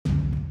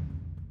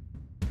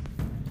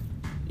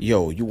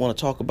Yo, you want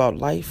to talk about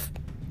life?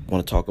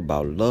 Want to talk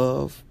about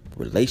love,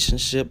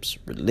 relationships,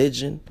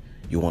 religion?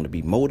 You want to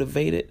be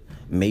motivated,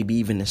 maybe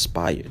even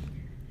inspired?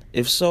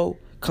 If so,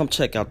 come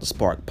check out the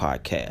Spark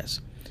Podcast.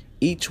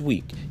 Each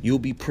week, you'll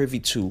be privy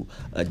to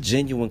a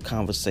genuine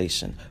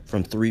conversation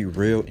from three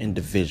real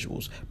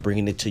individuals,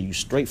 bringing it to you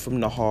straight from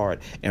the heart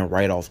and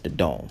right off the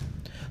dome.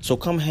 So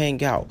come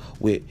hang out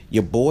with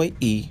your boy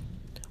E,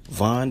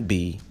 Von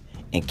B,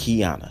 and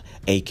Kiana,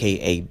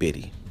 aka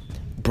Biddy,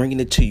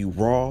 bringing it to you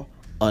raw,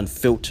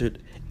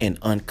 unfiltered, and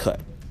uncut.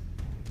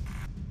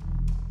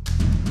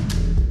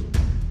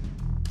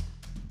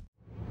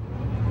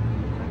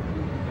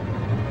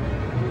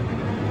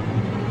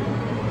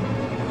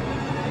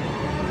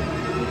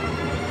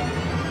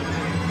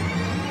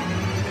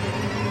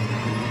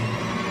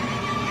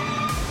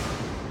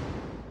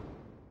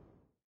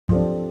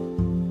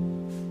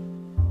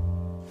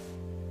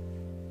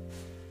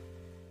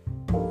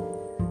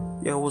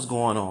 Yo, what's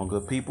going on,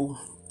 good people?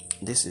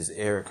 This is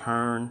Eric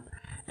Hearn,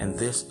 and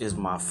this is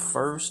my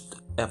first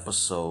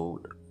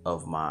episode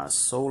of my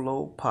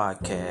solo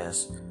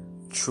podcast,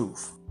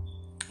 Truth.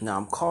 Now,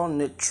 I'm calling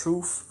it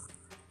Truth,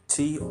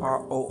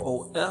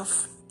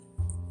 Troof,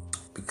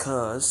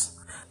 because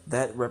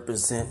that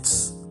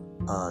represents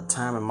a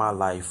time in my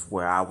life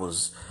where I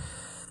was,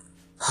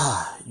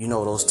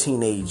 those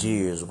teenage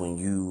years when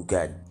you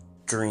got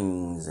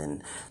dreams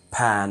and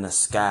pie in the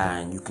sky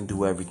and you can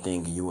do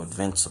everything and you're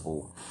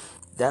invincible.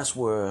 That's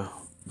where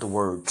the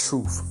word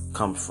truth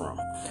comes from.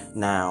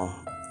 Now,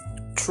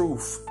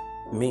 truth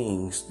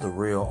means the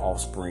real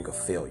offspring of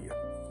failure.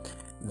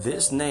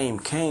 This name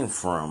came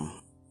from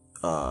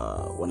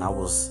when I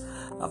was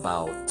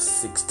about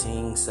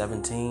 16,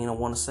 17, I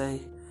want to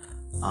say.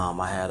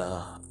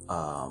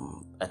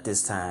 At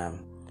this time,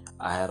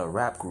 I had a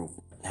rap group.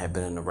 Had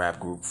been in the rap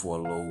group for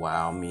a little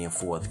while, me and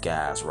four other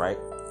guys, right?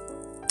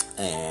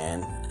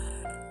 And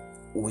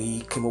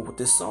we came up with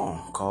this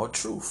song called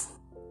Truth.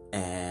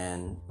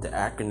 And the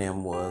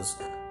acronym was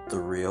the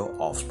real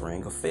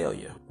offspring of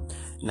failure.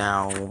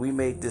 Now, when we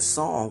made this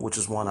song, which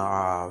is one of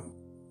our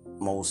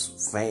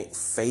most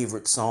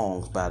favorite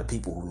songs by the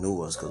people who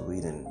knew us, because we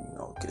didn't,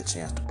 get a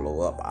chance to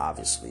blow up,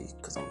 obviously,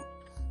 because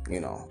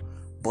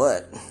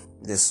but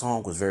this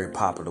song was very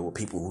popular with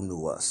people who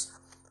knew us.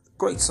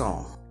 Great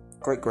song.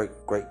 Great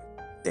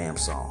damn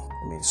song.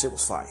 I mean, the shit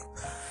was fire.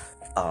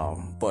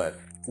 But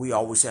we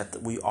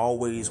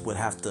always would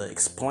have to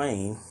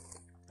explain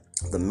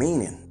the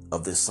meaning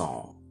of this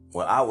song.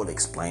 Well, I would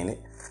explain it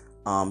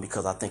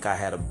because I think I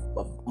had a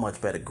much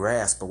better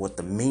grasp of what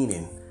the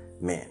meaning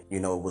meant.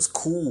 It was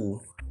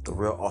cool, the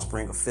real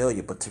offspring of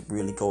failure, but to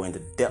really go into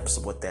depths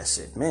of what that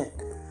shit meant,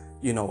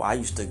 I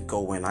used to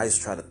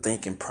try to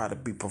think and try to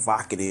be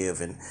provocative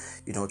and,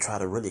 try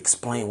to really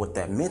explain what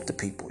that meant to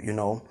people,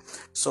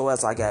 So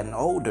as I gotten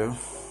older,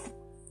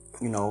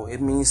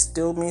 it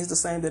still means the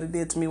same that it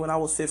did to me when I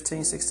was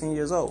 15, 16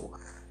 years old.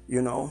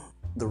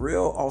 The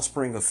real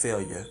offspring of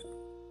failure,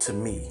 to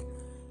me,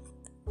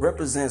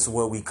 represents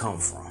where we come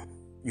from.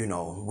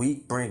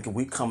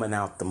 We coming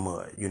out the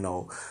mud.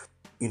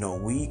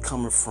 We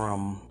coming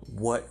from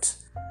what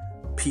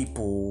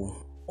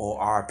people or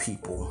our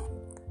people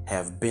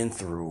have been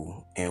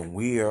through, and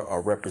we are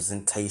a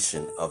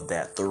representation of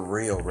that, the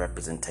real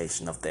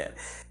representation of that.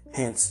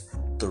 Hence,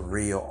 the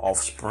real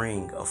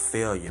offspring of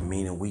failure,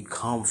 meaning we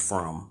come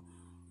from,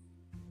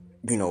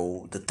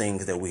 the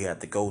things that we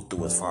had to go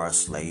through as far as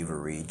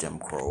slavery, Jim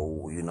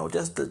Crow,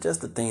 just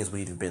the things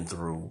we've been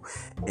through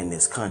in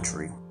this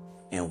country.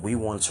 And we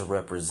wanted to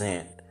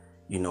represent,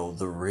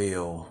 the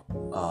real,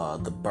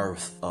 the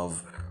birth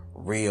of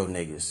real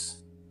niggas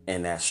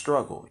and that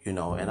struggle, And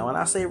when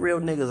I say real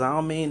niggas, I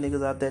don't mean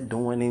niggas out there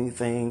doing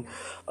anything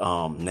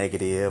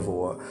negative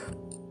or,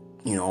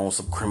 on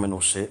some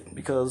criminal shit,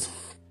 because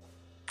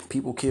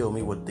people kill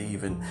me with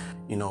even,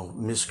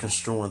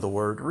 misconstruing the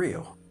word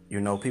real.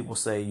 People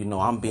say,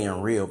 I'm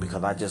being real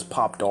because I just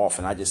popped off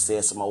and I just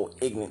said some old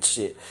ignorant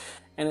shit.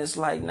 And it's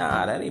like,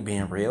 nah, that ain't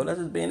being real. That's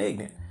just being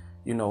ignorant.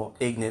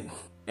 Ignorant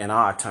in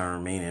our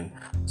term, meaning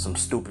some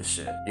stupid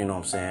shit. You know what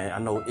I'm saying? I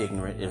know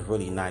ignorant is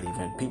really not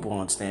even, people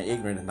understand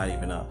ignorant is not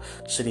even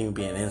shouldn't even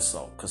be an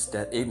insult. Because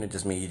that ignorant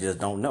just means you just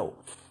don't know.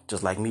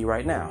 Just like me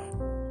right now.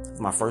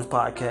 My first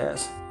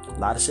podcast, a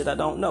lot of shit I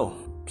don't know.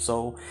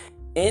 So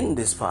in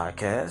this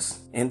podcast,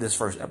 in this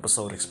first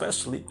episode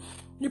especially,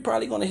 you're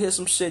probably going to hear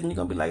some shit and you're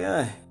going to be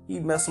like,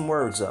 he messed some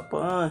words up.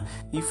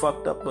 He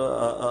fucked up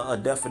a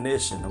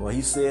definition, or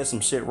he said some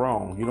shit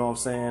wrong. You know what I'm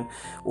saying?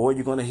 Or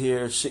you're going to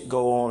hear shit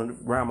go on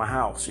around my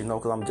house,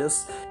 because I'm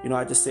just,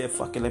 I just said,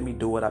 fuck it, let me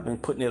do it. I've been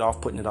putting it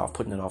off.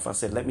 I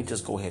said, let me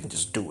just go ahead and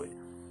just do it.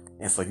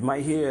 And so you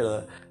might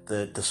hear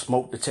the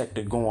smoke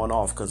detector going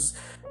off because,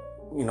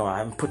 I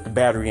haven't put the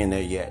battery in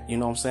there yet. You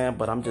know what I'm saying?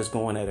 But I'm just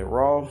going at it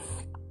raw.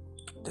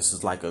 This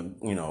is like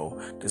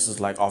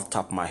off the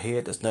top of my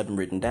head. There's nothing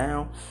written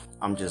down.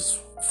 I'm just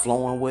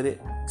flowing with it,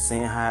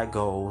 seeing how it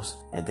goes.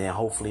 And then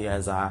hopefully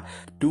as I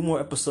do more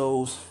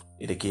episodes,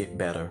 it'll get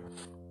better,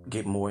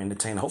 get more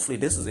entertaining. Hopefully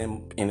this is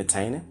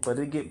entertaining, but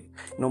it'll get,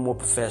 more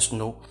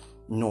professional,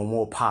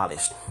 more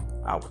polished,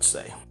 I would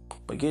say.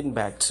 But getting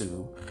back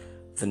to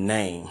the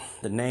name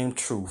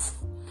Truth,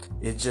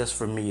 it just,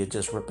 for me, it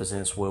just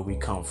represents where we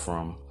come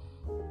from,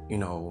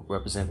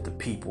 represent the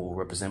people,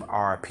 represent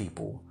our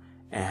people,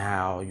 and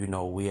how,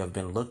 we have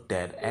been looked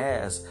at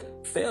as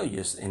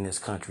failures in this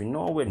country.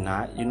 No, we're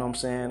not, you know what I'm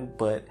saying?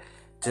 But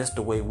just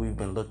the way we've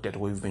been looked at, the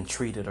way we've been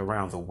treated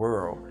around the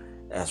world,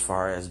 as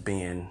far as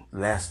being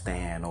less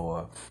than,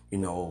 or,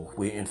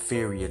 we're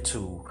inferior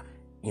to,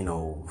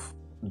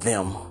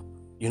 them,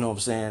 you know what I'm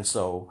saying?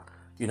 So,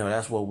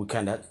 that's what we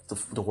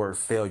the word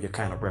failure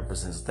kind of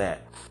represents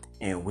that.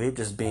 And we're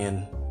just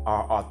being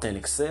our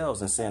authentic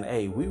selves and saying,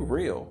 hey, we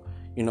real.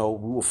 We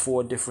were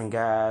 4 different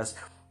guys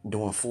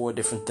doing 4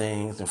 different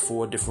things in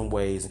 4 different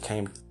ways, and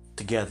came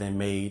together and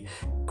made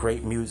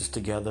great music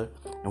together.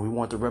 And we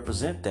want to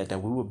represent that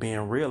we were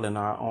being real in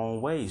our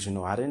own ways.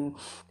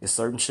 There's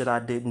certain shit I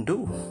didn't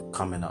do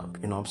coming up,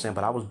 you know what I'm saying?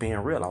 But I was being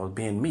real. I was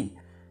being me.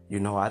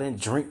 I didn't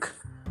drink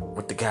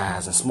with the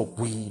guys and smoke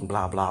weed and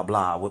blah, blah,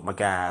 blah with my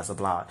guys and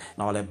blah,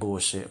 and all that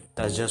bullshit.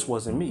 That just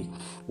wasn't me.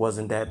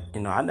 Wasn't that,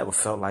 I never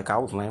felt like I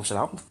was lame shit.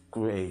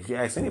 If you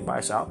ask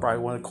anybody, I was probably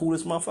one of the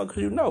coolest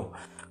motherfuckers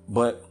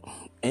But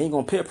ain't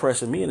gonna peer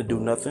pressure me into do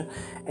nothing.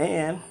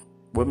 And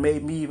what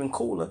made me even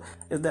cooler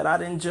is that I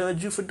didn't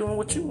judge you for doing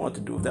what you want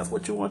to do. If that's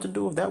what you want to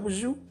do, if that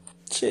was you,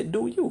 shit,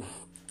 do you.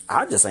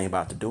 I just ain't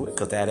about to do it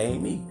because that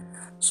ain't me.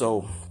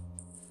 So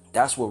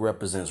that's what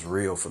represents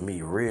real for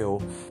me.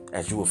 Real,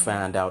 as you will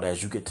find out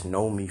as you get to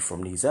know me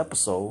from these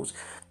episodes,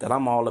 that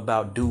I'm all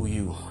about do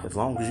you. As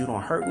long as you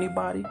don't hurt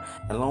anybody,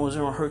 as long as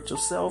you don't hurt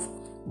yourself,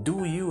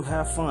 do you,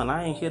 have fun.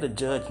 I ain't here to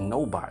judge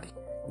nobody.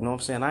 You know what I'm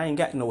saying? I ain't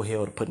got no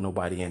hell to put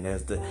nobody in,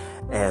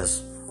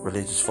 as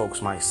religious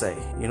folks might say.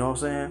 You know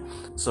what I'm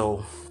saying?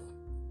 So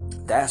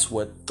that's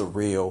what the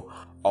real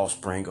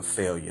offspring of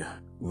failure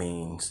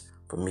means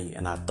for me.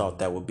 And I thought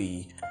that would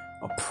be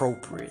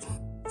appropriate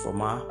for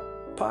my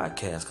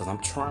podcast, because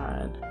I'm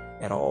trying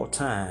at all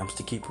times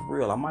to keep it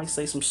real. I might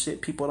say some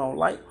shit people don't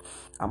like.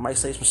 I might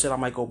say some shit I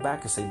might go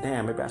back and say,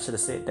 damn, maybe I should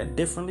have said that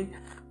differently.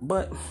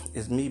 But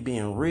it's me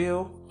being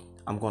real.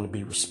 I'm going to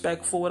be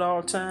respectful at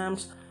all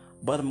times,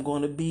 but I'm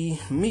going to be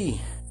me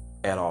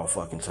at all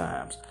fucking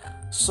times.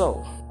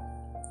 So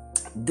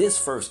this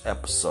first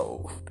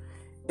episode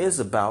is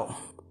about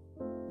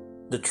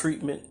the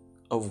treatment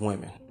of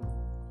women.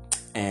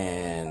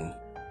 And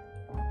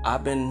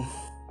I've been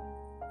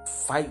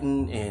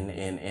fighting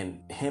and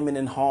hemming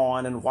and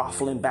hawing and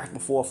waffling back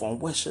and forth on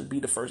what should be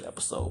the first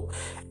episode.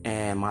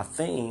 And my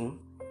theme,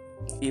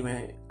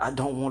 even I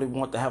don't really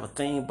want to have a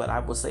theme, but I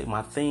would say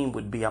my theme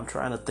would be, I'm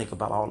trying to think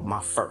about all of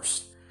my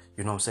first.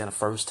 You know what I'm saying? The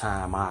first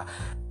time I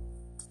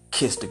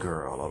kissed a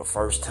girl, or the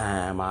first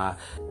time I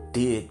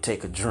did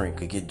take a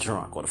drink or get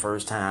drunk, or the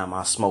first time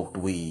I smoked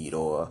weed,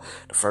 or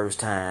the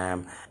first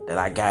time that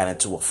I got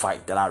into a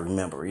fight that I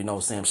remember, you know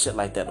what I'm saying? Shit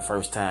like that. The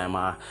first time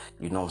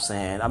you know what I'm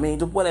saying? I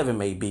mean, whatever it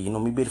may be,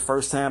 maybe the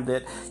first time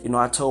that,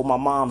 I told my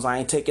moms I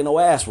ain't taking no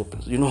ass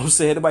whoopings, you know what I'm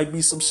saying? It might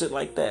be some shit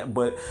like that,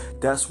 but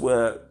that's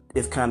where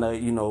it's kind of,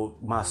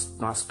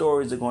 my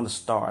stories are going to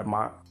start.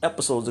 My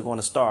episodes are going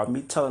to start.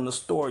 Me telling the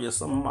story of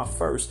some of my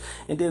first.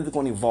 And then it's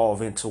going to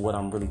evolve into what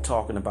I'm really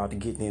talking about, to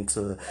get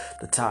into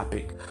the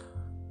topic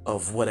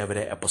of whatever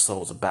that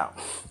episode's about.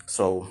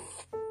 So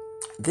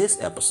this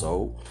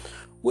episode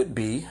would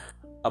be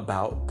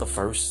about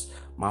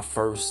my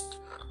first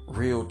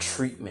real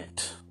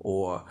treatment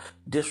or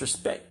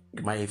disrespect,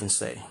 you might even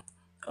say,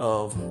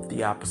 of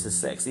the opposite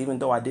sex. Even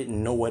though I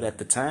didn't know it at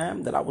the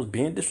time that I was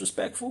being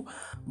disrespectful,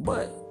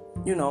 but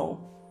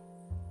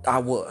I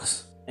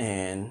was.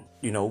 And,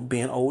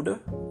 being older,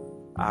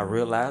 I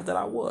realized that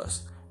I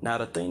was. Now,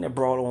 the thing that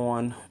brought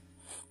on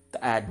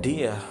the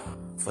idea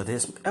for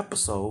this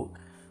episode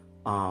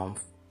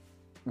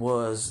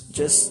was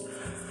just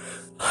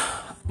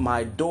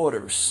my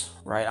daughters,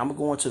 right? I'm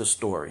going to the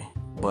story.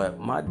 But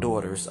my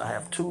daughters, I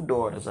have 2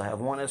 daughters. I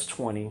have one that's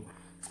 20,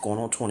 going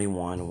on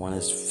 21, and one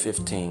is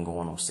 15,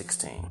 going on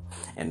 16.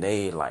 And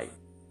they,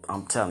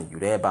 I'm telling you,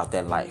 they're about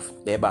that life.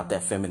 They're about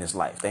that feminist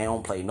life. They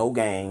don't play no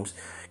games.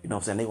 You know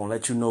what I'm saying? They're going to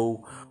let you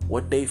know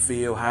what they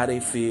feel, how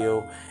they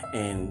feel,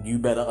 and you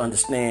better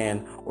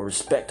understand or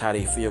respect how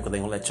they feel, because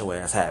they're going to let your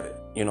ass have it.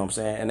 You know what I'm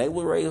saying? And they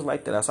were raised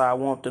like that. That's how I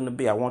want them to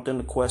be. I want them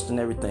to question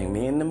everything.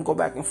 Me and them go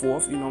back and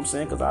forth, you know what I'm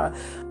saying? Because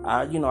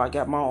I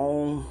got my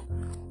own,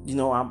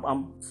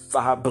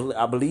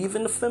 I believe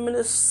in the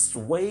feminist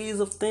ways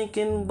of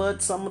thinking,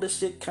 but some of the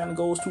shit kind of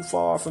goes too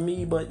far for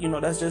me. But,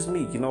 that's just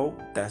me,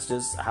 that's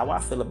just how I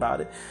feel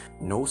about it.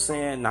 Not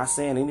saying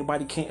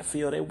anybody can't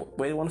feel the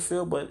way they want to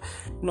feel, but,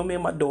 me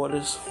and my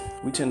daughters,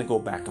 we tend to go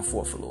back and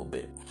forth a little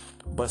bit.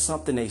 But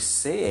something they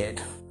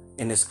said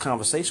in this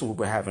conversation we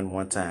were having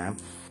one time,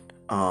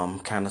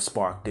 kind of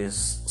sparked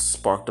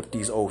up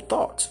these old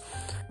thoughts.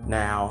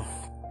 Now,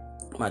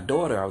 I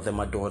was at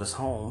my daughter's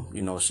home.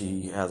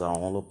 She has her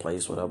own little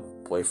place with her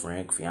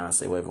boyfriend,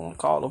 fiance, whatever you want to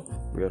call him.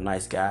 Real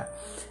nice guy.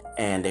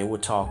 And they were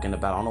talking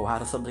about, I don't know how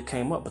the subject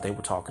came up, but they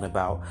were talking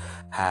about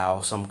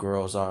how some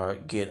girls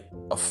get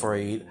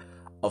afraid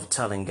of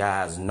telling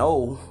guys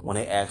no when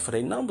they ask for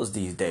their numbers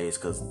these days,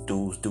 because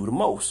dudes do the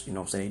most, you know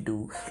what I'm saying? They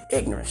do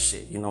ignorant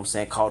shit, you know what I'm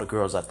saying? Call the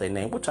girls out their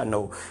name, which I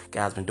know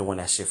guys been doing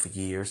that shit for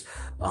years.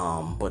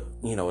 But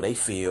you know, they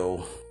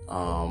feel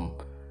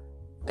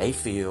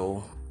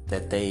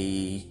that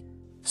they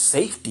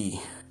safety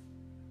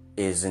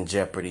is in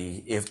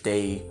jeopardy if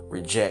they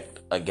reject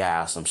a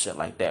guy or some shit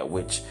like that,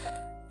 which,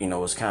 you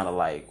know, it's kind of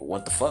like,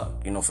 what the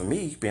fuck? You know, for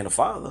me, being a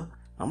father,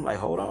 I'm like,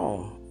 hold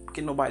on,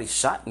 get nobody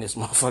shot in this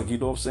motherfucker, you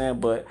know what I'm saying?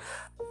 But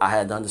I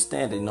had to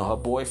understand that, you know, her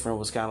boyfriend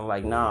was kind of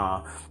like,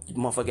 nah,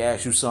 motherfucker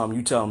asks you something,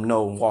 you tell him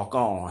no and walk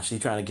on. She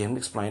trying to get him to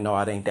explain, no,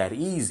 it ain't that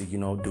easy, you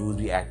know, dudes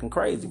be acting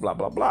crazy, blah,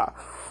 blah, blah.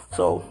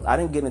 So I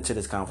didn't get into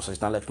this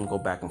conversation. I let them go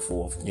back and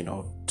forth, you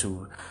know,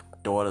 to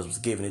daughters was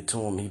giving it to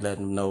him. He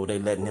letting them know, they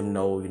letting him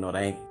know, you know,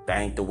 that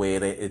ain't the way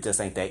it just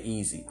ain't that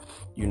easy,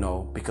 you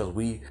know, because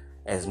we,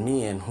 as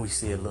men, we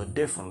see it a little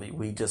differently.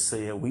 We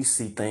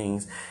see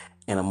things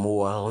in a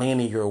more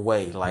linear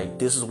way. Like,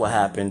 this is what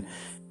happened.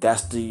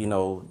 That's the, you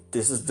know,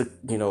 this is the,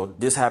 you know,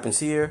 this happens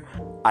here.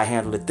 I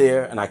handle it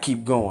there and I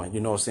keep going. You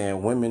know what I'm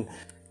saying? Women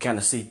kind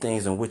of see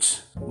things in which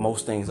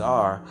most things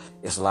are.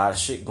 It's a lot of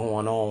shit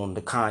going on.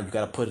 You got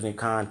to put it in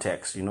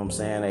context. You know what I'm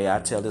saying? Hey, I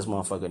tell this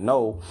motherfucker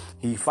no.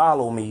 He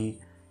follow me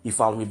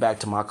back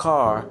to my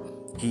car.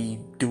 He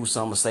do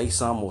something, say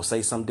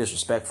something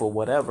disrespectful,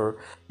 whatever.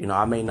 You know,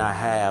 I may not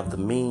have the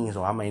means,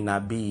 or I may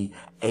not be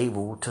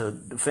able to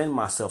defend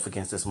myself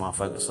against this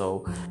motherfucker.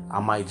 So I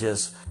might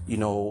just,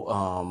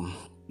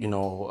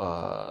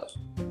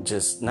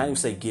 just not even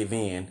say give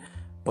in,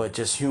 but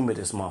just humor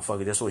this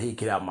motherfucker just so he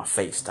get out my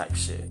face type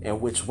shit. And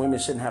which women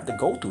shouldn't have to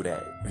go through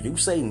that. If you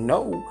say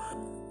no,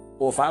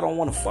 or if I don't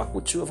want to fuck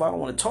with you, if I don't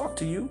want to talk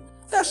to you,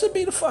 that should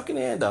be the fucking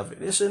end of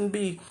it. It shouldn't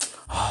be,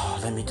 oh,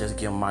 let me just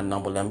give him my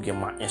number, let me give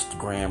him my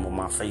Instagram or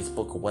my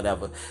Facebook or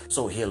whatever,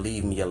 so he'll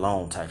leave me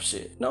alone type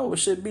shit. No, it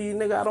should be,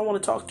 nigga, I don't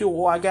want to talk to you,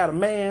 or I got a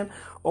man,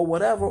 or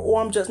whatever,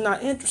 or I'm just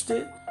not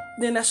interested.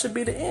 Then that should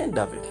be the end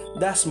of it.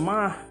 That's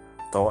my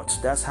thoughts.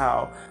 That's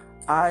how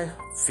I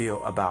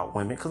feel about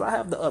women, because I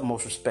have the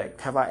utmost respect.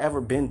 Have I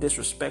ever been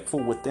disrespectful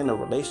within a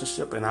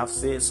relationship and I've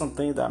said some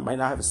things that I might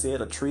not have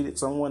said, or treated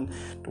someone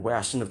the way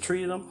I shouldn't have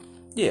treated them?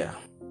 Yeah,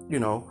 you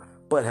know.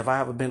 But have I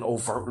ever been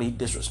overtly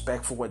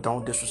disrespectful, or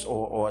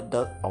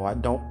I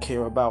don't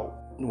care about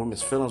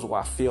women's feelings, or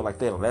I feel like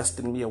they're less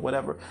than me or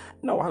whatever?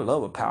 No, I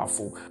love a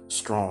powerful,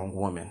 strong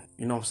woman.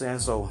 You know what I'm saying?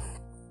 So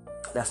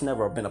that's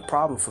never been a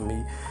problem for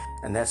me,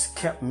 and that's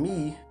kept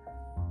me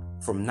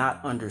from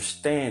not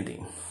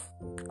understanding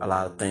a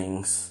lot of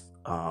things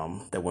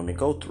that women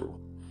go through.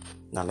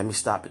 Now let me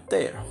stop it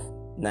there.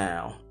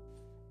 Now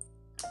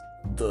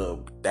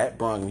that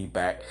brought me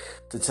back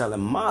to telling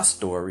my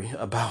story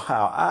about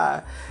how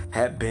I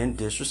had been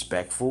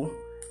disrespectful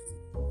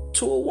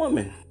to a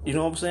woman. You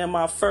know what I'm saying?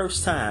 My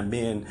first time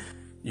being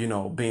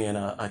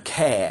a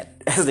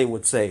cat, as they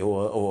would say,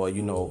 or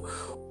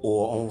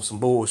on some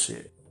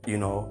bullshit. You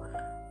know,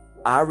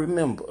 I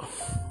remember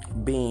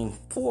being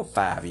 4 or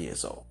 5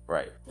 years old,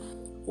 right?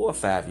 4 or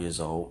 5 years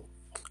old.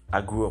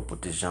 I grew up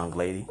with this young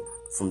lady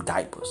from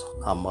diapers.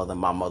 Her mother and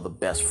my mother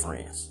best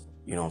friends.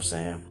 You know what I'm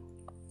saying?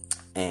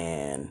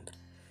 And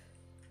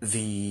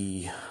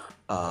we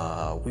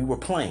were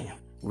playing.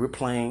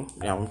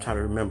 I'm trying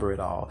to remember it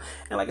all.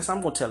 And like I said,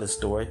 I'm gonna tell this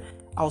story.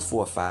 I was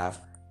 4 or 5.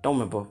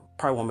 Probably won't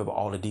remember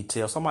all the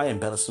details. Somebody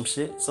embellished some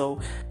shit. So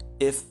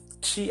if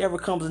she ever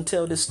comes and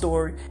tell this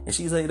story and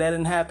she's like, that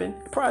didn't happen,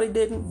 it probably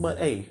didn't. But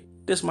hey,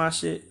 this my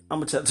shit. I'm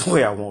gonna tell it the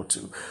way I want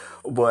to.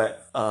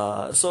 But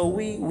so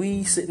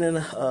we sitting in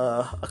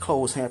a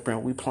clothes hamper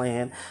and we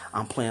playing.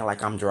 I'm playing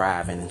like I'm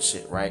driving and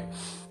shit, right?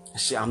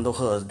 I'm the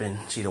husband,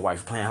 she the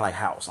wife, playing like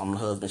house. I'm the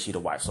husband, she the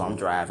wife. So I'm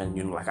driving,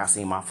 like I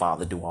seen my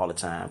father do all the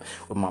time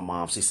with my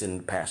mom. She's sitting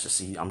in the passenger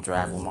seat. I'm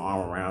driving with my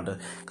arm around her,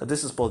 because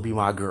this is supposed to be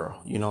my girl.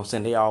 You know what I'm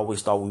saying? They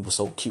always thought we were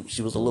so cute.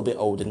 She was a little bit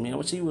older than me.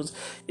 She was,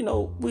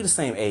 we the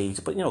same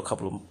age, but a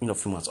couple of,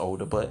 few months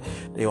older. But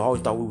they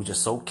always thought we were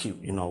just so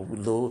cute. We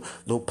little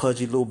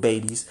pudgy little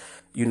babies.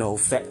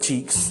 Fat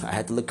cheeks. I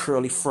had the little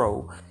curly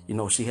fro.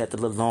 She had the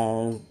little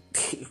long,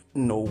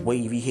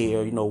 wavy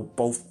hair,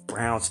 both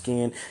brown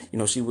skin.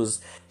 She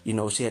was,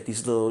 she had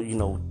these little,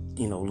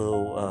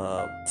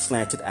 little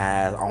slanted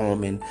eyes,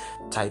 almond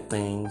type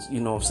things. You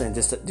know what I'm saying?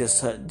 Just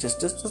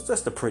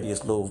the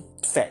prettiest little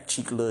fat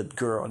cheek little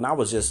girl. And I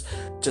was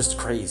just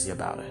crazy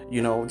about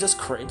her. Just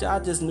crazy.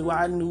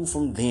 I knew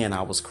from then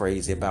I was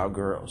crazy about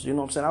girls. You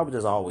know what I'm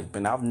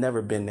saying? I've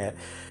never been that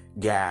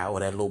guy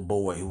or that little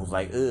boy who was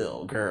like,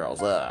 ugh,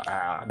 girls,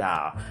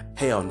 nah,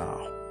 hell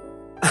no.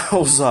 I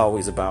was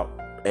always about,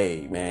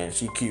 hey man,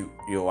 she cute,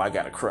 I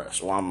got a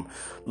crush, or I'm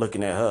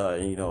looking at her,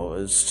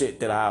 it's shit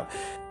that I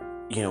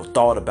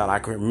thought about. I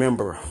can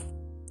remember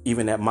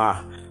even at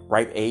my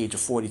ripe age of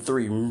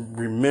 43,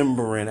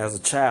 remembering as a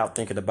child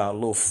thinking about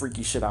little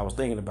freaky shit I was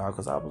thinking about,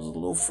 because I was a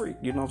little freak,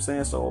 you know what I'm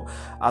saying? So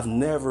I've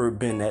never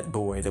been that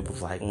boy that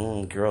was like,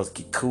 girls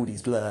get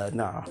cooties, blood.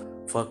 Nah,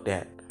 fuck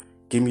that,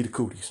 give me the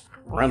cooties,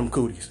 random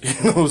cooties. You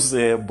know what I'm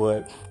saying?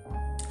 But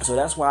so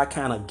that's why I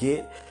kind of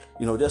get,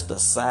 just a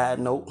side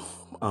note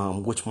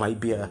which might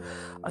be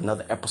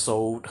another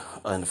episode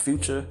in the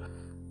future.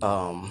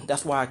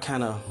 That's why I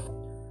kind of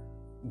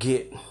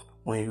get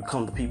when you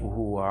come to people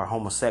who are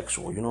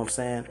homosexual, you know what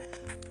I'm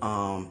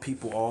saying?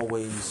 People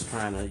always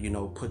trying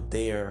to, put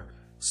their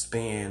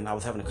spin. I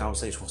was having a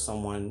conversation with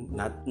someone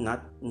not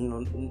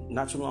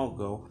too long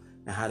ago,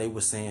 and how they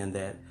were saying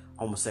that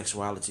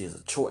homosexuality is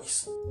a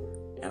choice.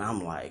 And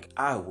I'm like,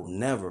 I will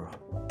never,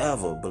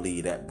 ever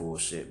believe that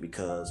bullshit,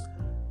 because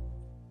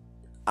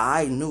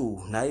I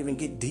knew, not even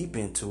get deep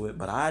into it,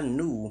 but I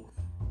knew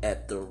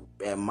at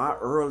my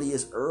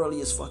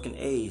earliest fucking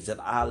age that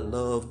I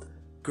loved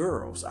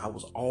girls. I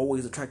was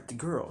always attracted to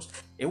girls.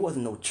 It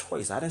wasn't no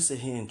choice. I didn't sit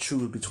here and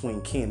choose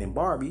between Ken and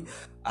Barbie.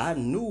 I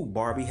knew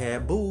Barbie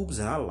had boobs,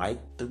 and I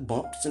liked the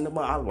bumps in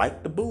I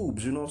liked the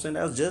boobs. You know what I'm saying?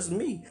 That's just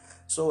me.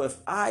 So if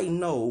I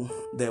know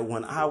that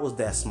when I was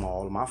that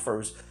small, my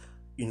first,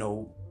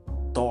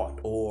 thought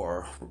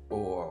or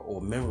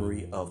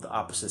memory of the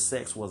opposite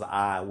sex was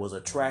I was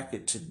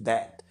attracted to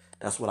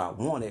that's what I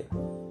wanted,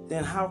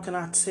 then how can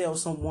I tell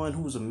someone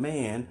who's a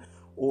man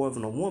or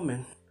even a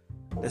woman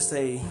that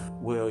say,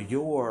 well,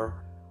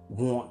 your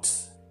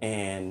wants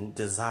and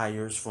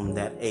desires from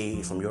that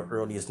age, from your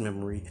earliest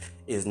memory,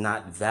 is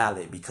not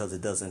valid because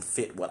it doesn't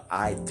fit what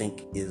I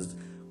think is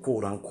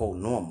quote unquote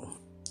normal?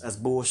 That's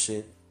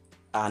bullshit.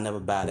 I never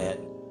buy that.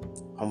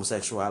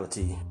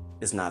 Homosexuality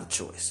is not a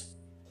choice.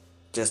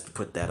 Just to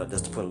put that up,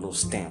 just to put a little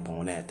stamp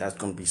on that. That's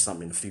going to be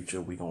something in the future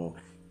we're going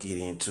to get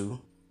into.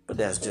 But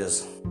that's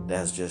just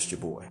your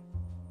boy.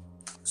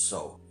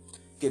 So,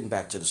 getting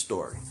back to the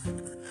story.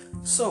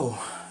 So,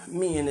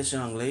 me and this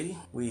young lady,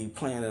 we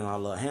playing in our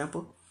little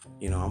hamper.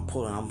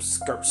 I'm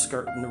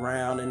skirting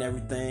around and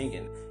everything,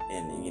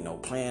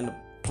 and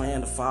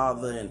playing the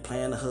father and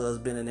playing the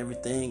husband and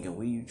everything, and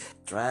we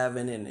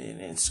driving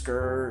and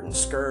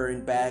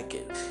skirting back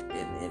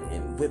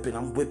and whipping.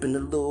 I'm whipping the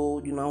little,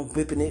 I'm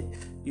whipping it,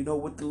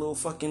 with the little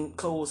fucking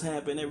clothes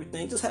hamper and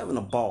everything, just having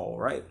a ball,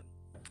 right?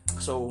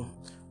 So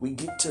we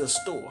get to the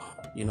store,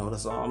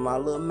 that's all my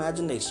little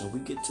imagination. We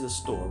get to the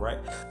store, right?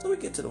 So we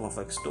get to the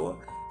motherfucking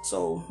store.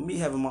 So me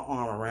having my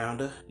arm around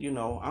her,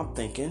 I'm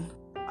thinking,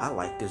 I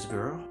like this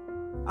girl.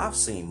 I've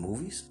seen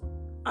movies.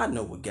 I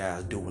know what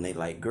guys do when they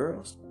like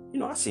girls.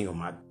 I seen what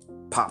my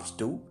pops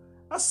do.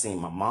 I seen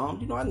my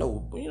mom. I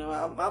know.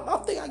 I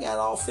think I got it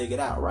all figured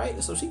out,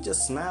 right? So she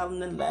just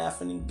smiling and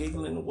laughing and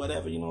giggling and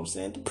whatever. You know what I'm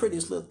saying? The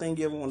prettiest little thing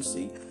you ever want to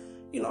see.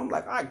 I'm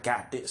like, I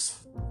got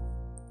this.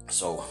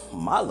 So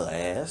my little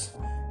ass,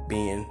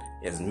 being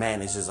as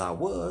managed as I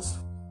was,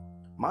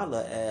 my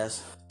little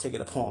ass take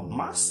it upon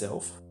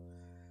myself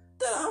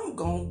that I'm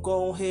gonna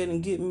go ahead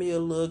and get me a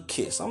little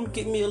kiss. I'm gonna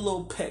get me a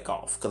little peck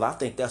off, because I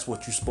think that's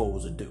what you're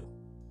supposed to do.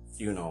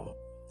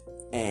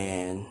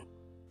 And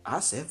I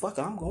said, fuck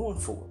it, I'm going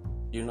for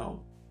it,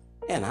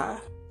 and I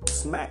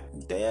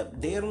smacked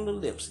dead on the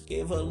lips,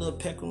 gave her a little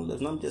peck on the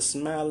lips, and I'm just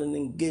smiling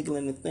and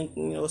giggling and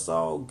thinking, it's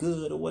all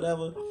good or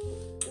whatever.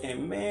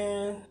 And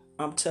man,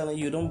 I'm telling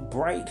you, them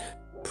bright,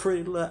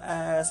 pretty little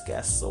eyes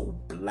got so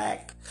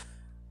black,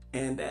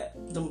 and that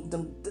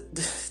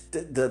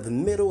the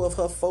middle of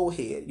her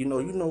forehead,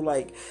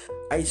 like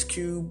Ice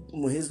Cube,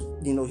 when his,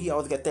 he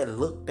always got that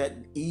look, that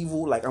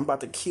evil, like I'm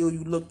about to kill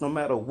you look, no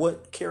matter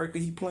what character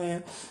he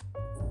playing.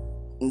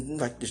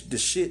 Like the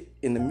shit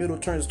in the middle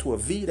turns to a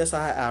V. That's how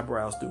her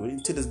eyebrows do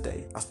it. To this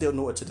day, I still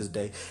know it to this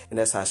day, and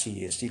that's how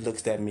she is. She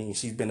looks that mean.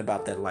 She's been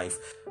about that life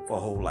for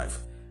her whole life.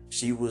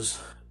 She was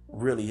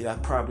really,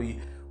 that probably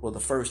was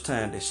the first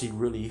time that she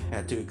really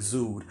had to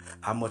exude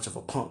how much of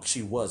a punk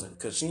she wasn't,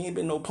 because she ain't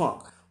been no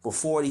punk for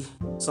 40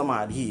 some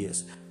odd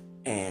years,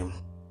 and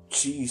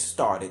she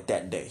started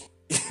that day.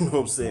 You know what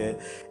I'm saying?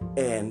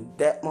 And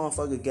that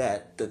motherfucker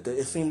got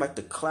it seemed like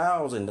the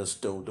clouds and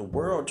the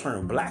world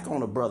turned black on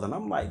the brother, and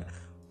I'm like,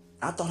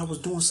 I thought I was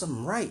doing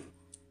something right,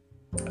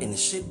 and the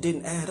shit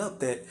didn't add up.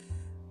 That,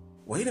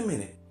 wait a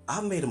minute,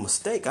 I made a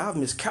mistake. I've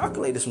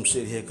miscalculated some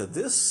shit here, because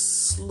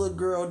this little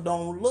girl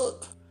don't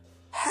look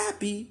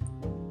happy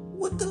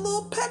with the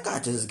little peck I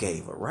just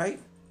gave her,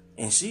 right?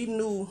 And she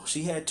knew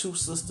she had two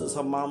sisters.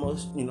 Her mama,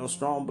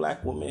 strong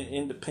black woman,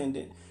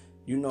 independent,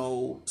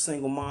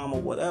 single mom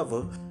or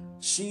whatever.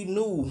 She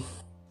knew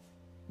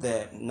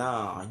that,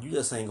 nah, you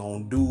just ain't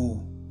gonna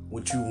do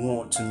what you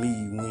want to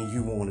me when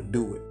you want to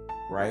do it,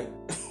 right?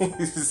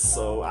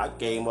 So I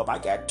came up, I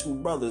got two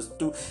brothers,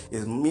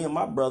 it's me and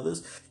my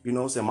brothers,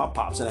 my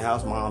pop's in the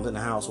house, mom's in the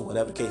house, or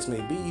whatever the case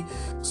may be.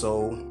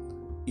 So,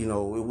 it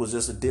was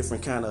just a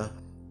different kind of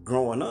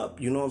growing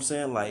up,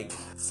 like,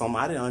 something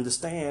I didn't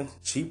understand.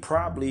 She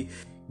probably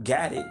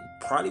got it,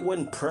 probably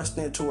wasn't pressed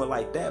into it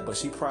like that, but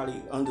she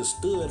probably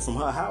understood from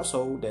her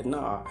household that,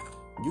 nah,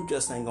 you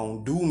just ain't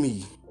gonna do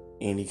me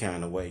any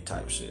kind of way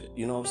type shit.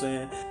 You know what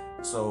I'm saying?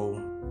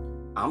 So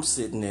I'm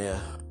sitting there,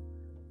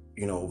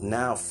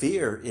 now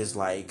fear is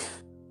like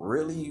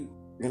really,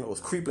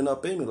 it's creeping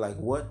up in me, like,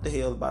 what the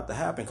hell is about to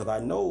happen? Because I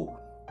know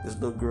this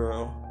little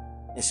girl,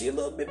 and she a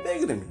little bit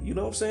bigger than me. You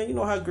know what I'm saying? You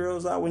know how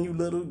girls are when you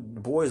little. The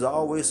boys are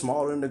always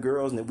smaller than the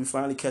girls, and then we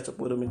finally catch up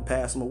with them and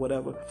pass them or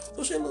whatever.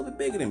 So she a little bit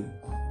bigger than me.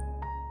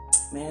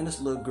 Man,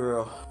 this little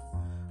girl,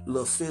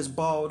 little fist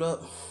balled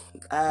up,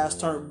 eyes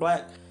turned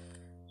black,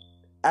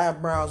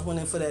 eyebrows went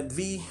in for that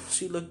V.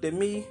 She looked at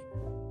me,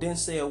 didn't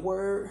say a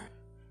word,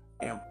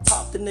 and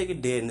popped the nigga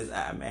dead in his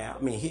eye, man.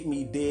 I mean, hit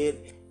me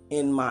dead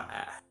in my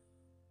eye.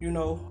 You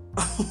know,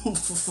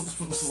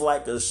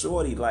 like a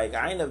shorty. Like,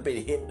 I ain't never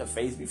been hit in the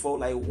face before.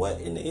 Like,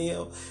 what in the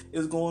hell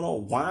is going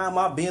on? Why am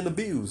I being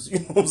abused? You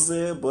know what I'm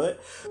saying?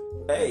 But,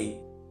 hey,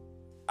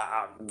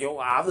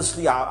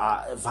 obviously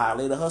I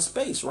violated her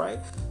space, right?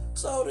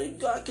 So they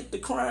gotta get the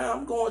crime.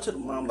 I'm going to the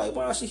mom, like,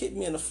 why she hit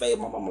me in the face?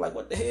 My mama like,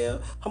 what the hell?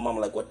 Her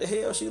mama like, what the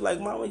hell? She like,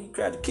 mama, you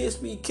tried to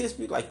kiss me,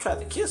 like tried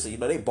to kiss her. You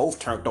know, they both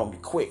turned on me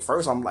quick.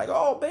 First I'm like,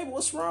 oh baby,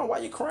 what's wrong? Why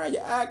you crying?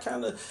 Your eye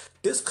kind of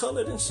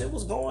discolored and shit.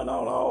 What's going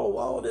on?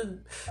 Oh, this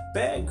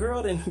bad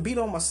girl then beat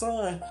on my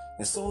son.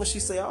 And soon as she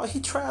say, oh,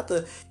 he tried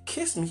to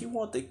kiss me. He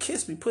wanted to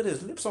kiss me, put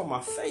his lips on my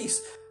face.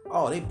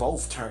 Oh, they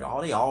both turned.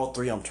 All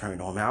three of them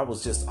turned on me. I'm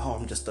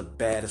just the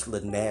baddest,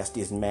 little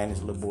nastiest, managed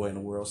little boy in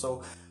the world.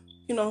 So,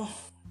 you know,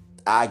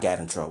 I got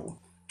in trouble.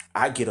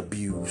 I get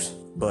abused,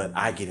 but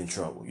I get in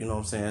trouble. You know what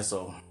I'm saying?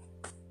 So,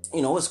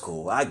 you know, it's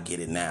cool. I get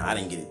it now. I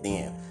didn't get it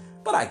then,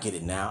 but I get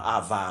it now.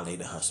 I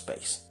violated her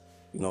space.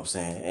 You know what I'm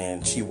saying?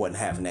 And she wasn't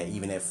having that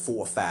even at 4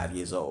 or 5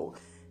 years old.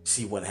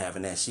 She wasn't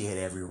having that. She had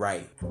every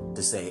right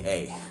to say,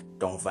 hey,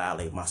 don't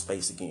violate my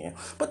space again.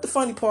 But the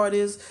funny part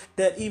is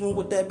that even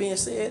with that being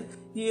said,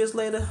 years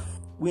later,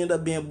 we end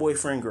up being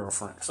boyfriend,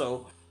 girlfriend.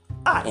 So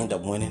I end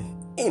up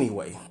winning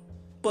anyway.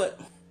 But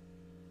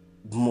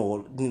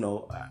more, you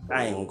know,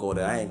 I ain't gonna go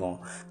there.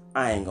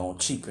 I ain't gonna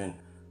cheapen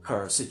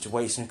her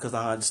situation because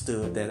I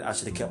understood that I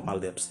should have kept my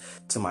lips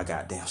to my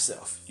goddamn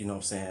self. You know what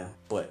I'm saying?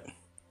 But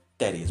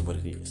that is what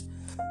it is.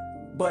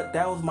 But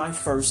that was my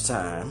first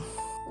time.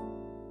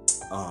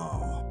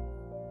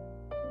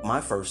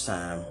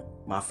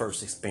 My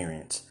first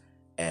experience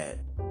at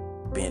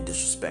being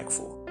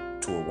disrespectful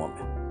to a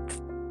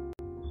woman.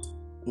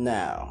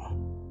 Now,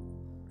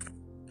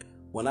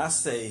 when I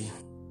say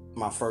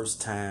my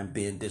first time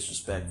being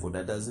disrespectful,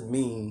 that doesn't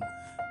mean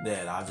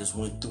that I just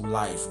went through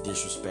life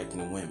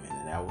disrespecting women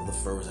and that was the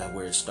first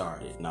where it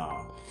started.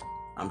 No,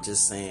 I'm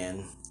just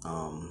saying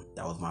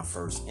that was my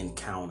first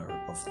encounter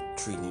of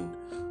treating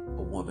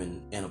a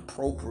woman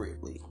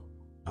inappropriately.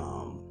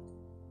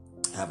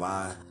 Have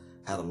I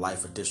had a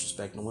life of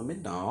disrespecting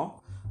women?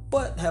 No.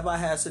 But have I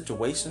had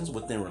situations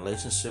within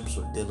relationships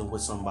or dealing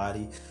with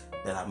somebody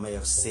that I may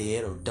have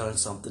said or done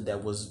something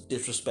that was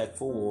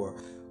disrespectful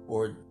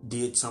or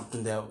did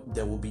something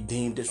that will be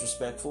deemed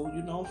disrespectful?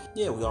 You know,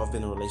 yeah, we all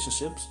been in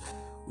relationships.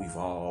 We've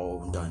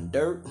all done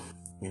dirt,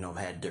 you know,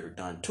 had dirt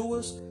done to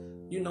us,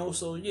 you know,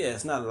 so yeah,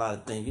 it's not a lot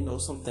of things. You know,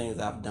 some things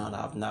I've done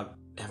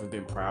haven't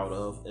been proud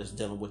of as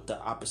dealing with the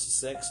opposite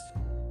sex.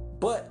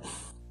 But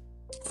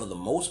for the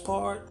most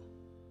part,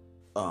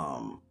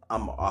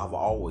 I've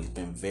always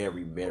been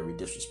very, very not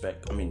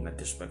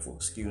disrespectful,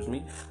 excuse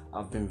me.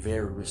 I've been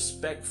very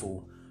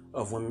respectful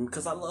of women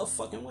because I love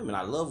fucking women.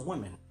 I love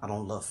women. I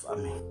love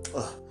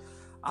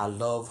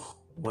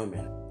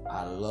women.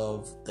 I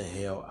love the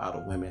hell out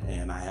of women.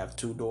 And I have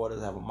 2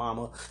 daughters, I have a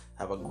mama,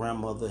 I have a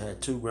grandmother,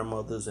 had 2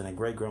 grandmothers and a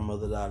great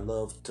grandmother that I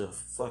love to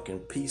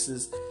fucking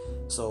pieces.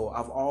 So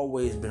I've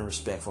always been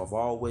respectful. I've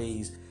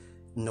always,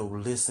 you know,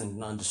 listened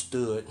and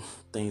understood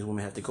things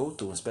women have to go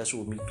through, especially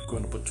with me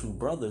growing up with 2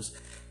 brothers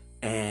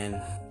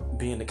and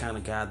being the kind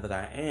of guy that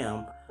I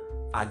am.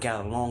 I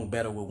got along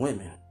better with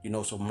women, you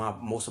know, so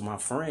most of my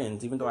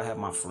friends, even though I have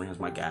my friends,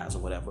 my guys or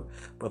whatever,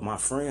 but my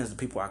friends, the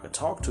people I could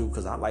talk to,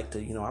 because I like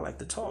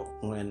to talk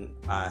when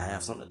I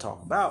have something to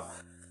talk about,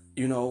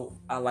 you know,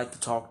 I like to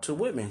talk to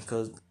women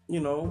because, you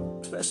know,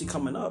 especially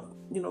coming up,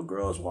 you know,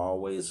 girls were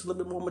always a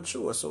little bit more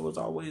mature, so it was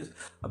always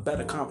a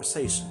better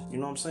conversation, you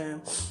know what I'm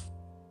saying?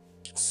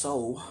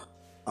 So,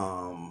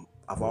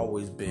 I've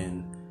always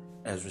been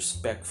as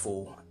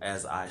respectful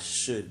as I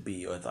should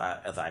be, or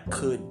as I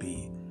could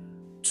be,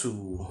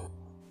 to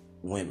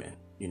women.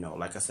 You know,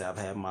 like I said, I've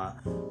had my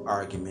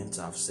arguments,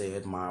 I've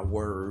said my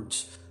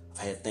words, I've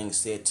had things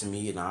said to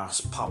me and I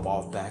pop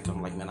off back.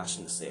 I'm like, man, I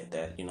shouldn't have said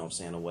that, you know what I'm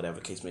saying, or whatever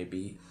case may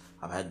be.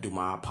 I've had to do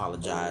my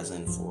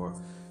apologizing for,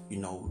 you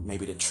know,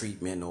 maybe the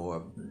treatment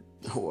or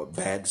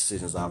bad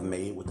decisions I've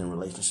made within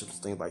relationships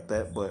and things like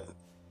that. But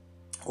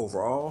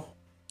overall,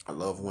 I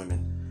love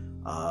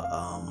women.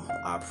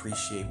 I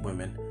appreciate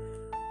women.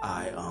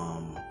 I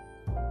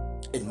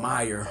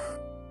admire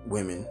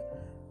women.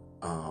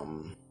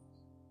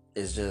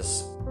 It's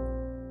just,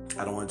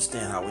 I don't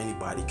understand how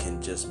anybody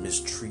can just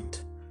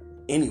mistreat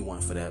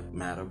anyone for that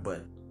matter,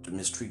 but to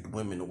mistreat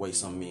women the way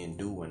some men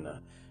do, and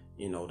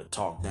you know, to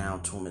talk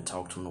down to them and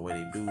talk to them the way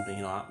they do.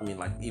 You know, I mean,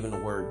 like even the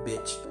word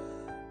bitch,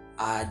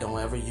 I don't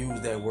ever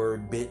use that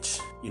word bitch.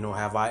 You know,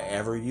 have I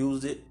ever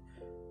used it?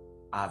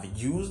 I've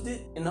used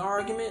it in the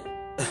argument.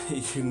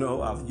 You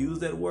know, I've used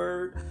that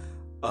word,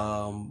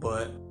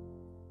 but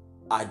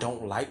I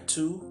don't like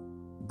to.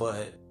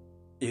 But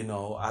you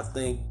know, I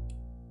think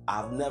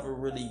I've never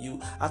really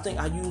used. I think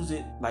I used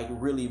it like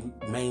really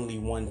mainly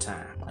one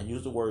time. I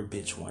used the word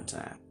bitch one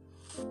time,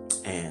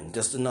 and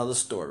just another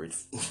story.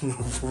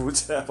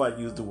 Which have I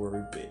used the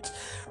word bitch?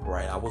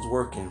 Right, I was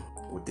working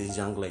with this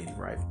young lady,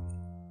 right?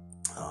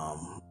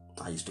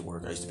 I used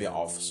to be an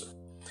officer,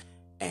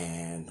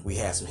 and we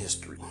had some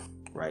history,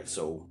 right?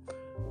 So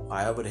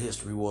however the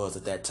history was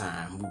at that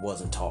time, we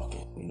wasn't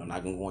talking.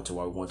 Not gonna go into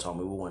why we weren't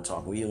talking. We weren't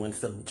talking. We didn't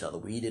feeling each other.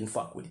 We didn't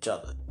fuck with each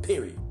other.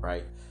 Period.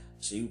 Right?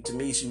 To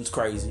me, she was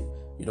crazy.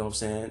 You know what I'm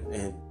saying?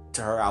 And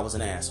to her, I was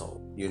an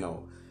asshole.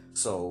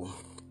 So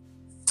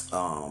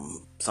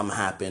something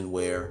happened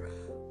where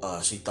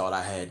she thought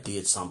I had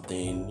did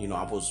something.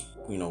 I was,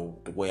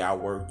 the way I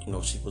worked.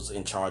 She was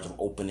in charge of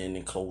opening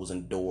and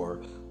closing the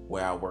door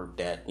where I worked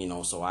at.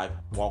 So I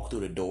walked through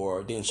the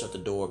door, didn't shut the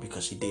door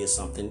because she did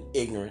something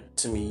ignorant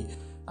to me.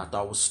 I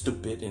thought was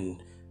stupid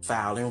and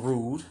foul and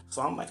rude.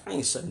 So I'm like, I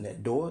ain't shutting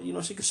that door.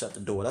 She could shut the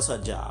door. That's her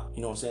job.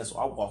 You know what I'm saying? So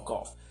I walk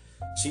off.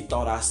 She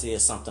thought I said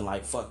something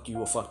like, fuck you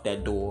or fuck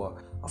that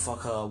door or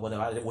fuck her,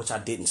 whatever, which I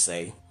didn't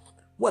say.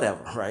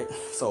 Whatever, right?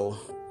 So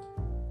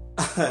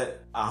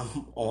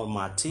I'm on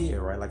my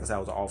tier, right? Like I said, I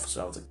was an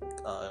officer. I was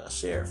a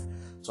sheriff.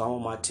 So I'm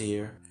on my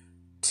tier.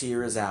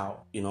 Tier is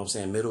out. You know what I'm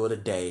saying? Middle of the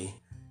day.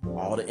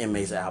 All the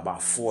inmates are out,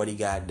 about 40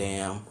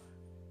 goddamn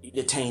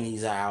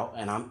detainees out,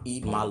 and I'm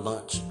eating my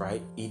lunch,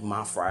 right? Eating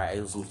my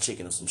fries, some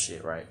chicken or some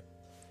shit, right?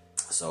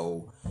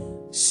 So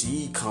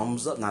she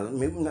comes up. Now,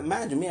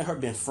 imagine me and her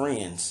been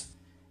friends,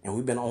 and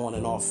we've been on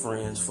and off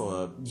friends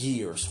for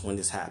years when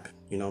this happened.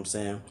 You know what I'm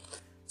saying?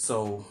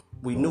 So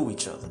we knew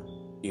each other,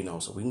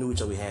 so we knew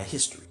each other. We had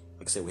history.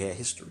 Like I said, we had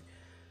history.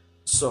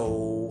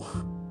 So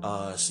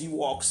she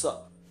walks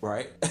up,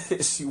 right?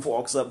 She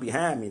walks up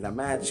behind me. Now,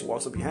 imagine she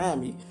walks up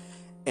behind me,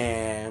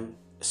 and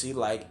she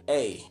like,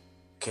 hey,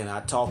 can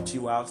I talk to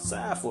you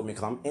outside for me?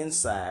 Because I'm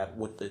inside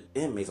with the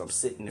inmates. I'm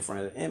sitting in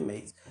front of the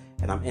inmates,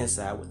 and I'm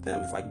inside with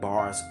them. It's like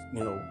bars,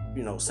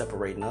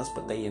 separating us,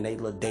 but they in their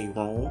little day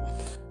room.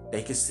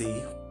 They can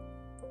see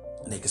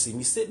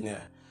me sitting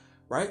there,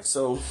 right?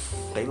 So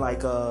they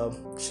like,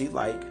 she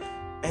like,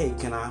 hey,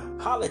 can I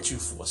holler at you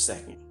for a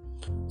second?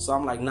 So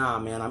I'm like, nah,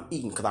 man, I'm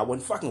eating, because I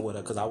wasn't fucking with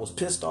her, because I was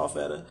pissed off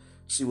at her.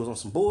 She was on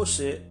some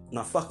bullshit.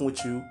 Not fucking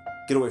with you.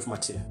 Get away from my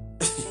chair.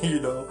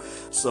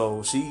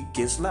 So she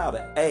gets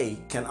louder. Hey,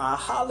 can I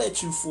holler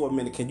at you for a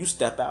minute? Can you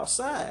step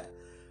outside?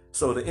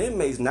 So the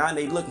inmates, now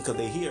they looking because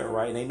they hear her,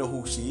 right? And they know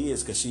who she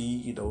is, because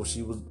she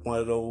was one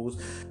of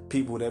those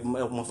people that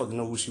motherfucker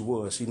know who she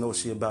was. She knows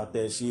she about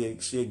that.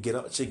 She'll get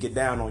up, she'll get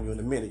down on you in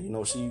a minute.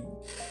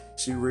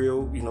 She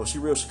real, she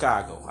real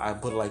Chicago. I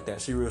put it like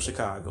that. She real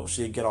Chicago.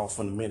 She'll get off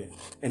in a minute.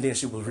 And then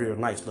she was real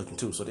nice looking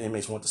too. So the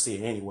inmates want to see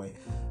her anyway.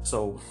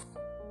 So,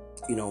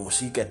 when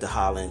she get to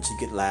hollering, she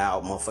get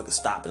loud, motherfuckers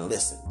stop and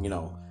listen,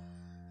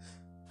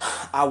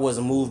 I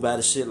wasn't moved by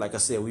the shit. Like I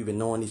said, we've been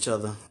knowing each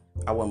other.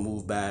 I wasn't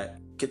moved by it.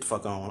 Get the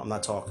fuck on. I'm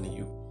not talking to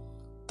you.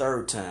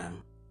 Third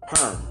time.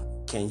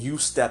 Can you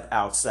step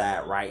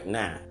outside right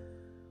now?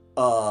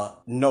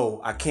 No,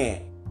 I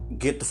can't.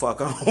 Get the fuck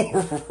on,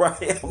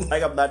 right?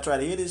 I'm not trying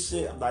to hear this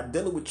shit. I'm not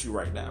dealing with you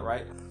right now,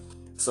 right?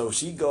 So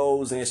she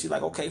goes and she's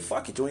like, okay,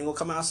 fuck it. You ain't gonna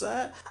come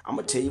outside? I'm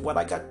gonna tell you what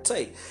I got to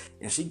take.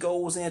 And she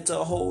goes into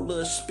a whole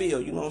little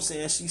spiel, you know what I'm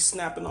saying? She's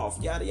snapping off,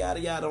 yada, yada,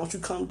 yada. Don't you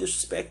come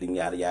disrespecting,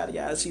 yada, yada,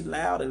 yada. She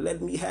loud and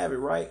letting me have it,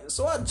 right?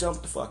 So I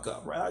jump the fuck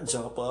up, right? I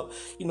jump up,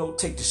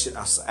 take the shit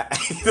outside.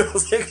 You know what I'm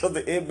saying? Because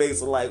the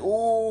inmates are like,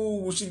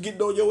 ooh, she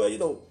getting on your way,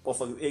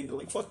 motherfuckers ignorant,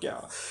 like, fuck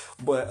y'all.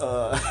 But,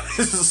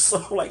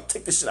 so, like,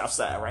 take the shit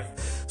outside, right?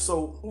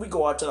 So we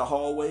go out to the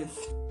hallway.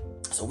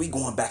 So we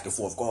going back and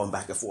forth,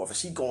 and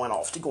she going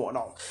off.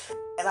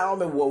 And I don't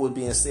remember what was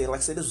being said. Like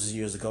I said, this was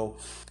years ago.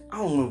 I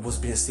don't remember what's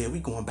being said. We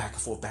going back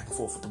and forth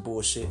with the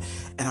bullshit.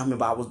 And I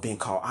remember I was being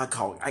called, I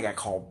got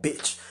called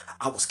bitch.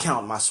 I was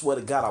counting. I swear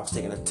to God, I was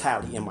taking a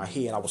tally in my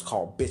head. I was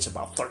called bitch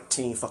about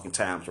 13 fucking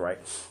times, right?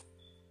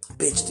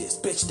 Bitch this,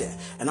 bitch that.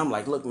 And I'm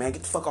like, look, man,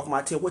 get the fuck off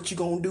my tail. What you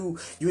gonna do?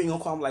 You ain't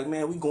gonna call me. Like,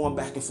 man, we going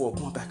back and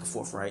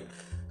forth, right?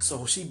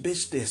 So she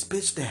bitch this,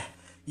 bitch that.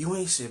 You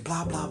ain't shit,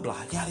 blah, blah,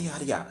 blah, yada,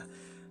 yada, yada.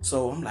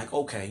 So I'm like,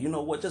 okay, you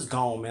know what? Just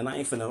go on, man. I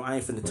ain't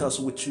finna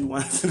tussle with you. I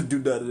ain't finna do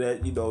none of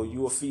that.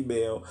 You a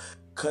female.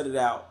 Cut it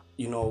out.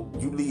 You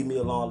leave me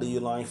alone.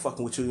 I ain't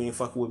fucking with you. You ain't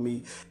fucking with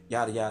me.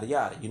 Yada, yada,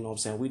 yada. You know what I'm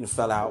saying? We done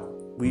fell out.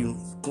 We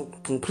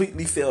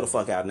completely fell the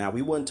fuck out. Now,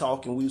 we wasn't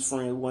talking. We was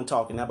friends. We wasn't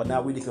talking now. But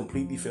now we done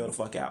completely fell the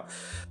fuck out.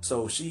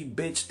 So she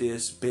bitch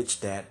this,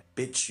 bitch that,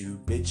 bitch you,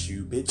 bitch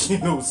you, bitch. You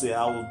know what I'm saying?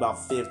 I was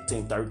about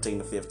 13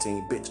 to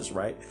 15 bitches,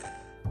 right?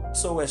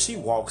 So as she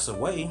walks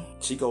away,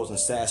 she goes and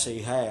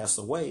sashay her ass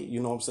away.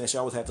 You know what I'm saying? She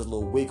always had this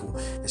little wiggle.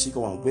 And she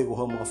go and wiggle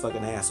her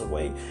motherfucking ass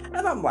away.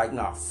 And I'm like,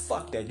 nah,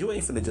 fuck that. You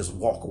ain't finna just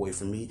walk away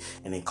from me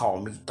and then call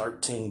me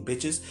 13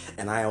 bitches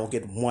and I don't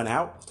get one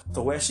out.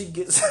 So as she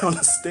gets down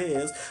the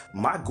stairs,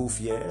 my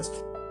goofy ass,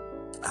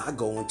 I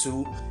go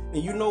into,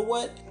 and you know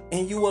what?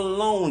 And you a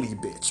lonely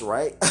bitch,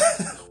 right?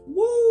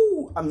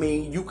 Woo! I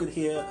mean, you could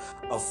hear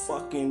a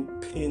fucking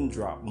pin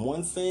drop.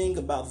 One thing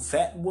about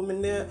that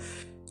woman there,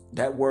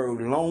 that word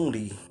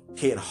lonely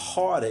hit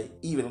harder,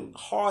 even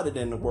harder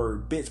than the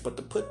word bitch. But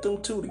to put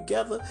them two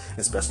together,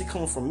 especially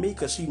coming from me,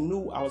 because she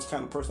knew I was the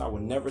kind of person I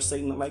would never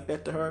say nothing like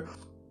that to her.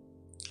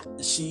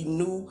 She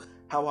knew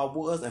how I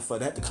was, and for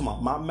that to come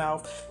out my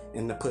mouth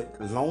and to put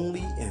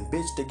lonely and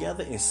bitch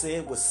together and say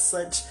it with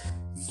such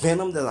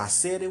venom that I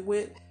said it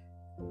with,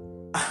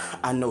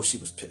 I know she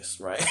was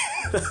pissed, right?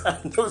 I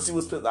know she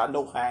was pissed. I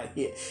know how it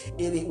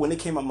hit. When it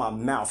came out my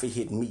mouth, it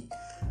hit me.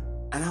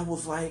 And I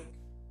was like,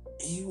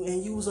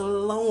 you was a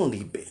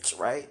lonely bitch,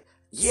 right?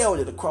 Yelled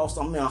it across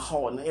the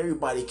hall and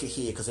everybody could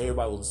hear because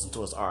everybody was listening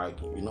to us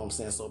argue. You know what I'm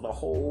saying? So the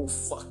whole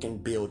fucking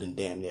building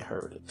damn near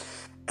heard it.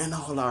 And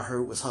all I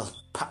heard was her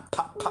pop,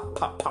 pop, pop,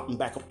 pop, popping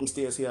back up them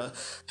stairs here.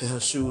 Her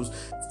shoes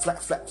flap,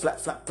 flap, flap,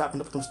 flap,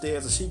 flapping up them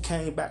stairs. And she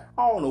came back.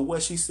 I don't know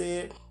what she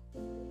said.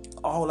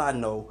 All I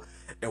know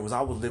it was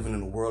I was living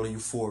in a world of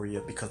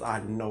euphoria because I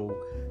know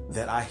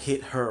that I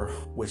hit her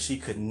where she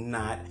could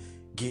not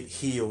get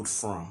healed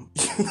from.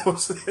 You know what I'm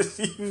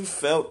saying? You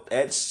felt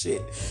that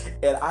shit.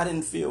 And I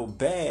didn't feel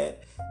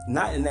bad.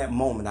 Not in that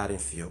moment I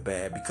didn't feel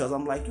bad because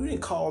I'm like, you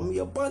didn't call me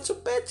a bunch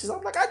of bitches.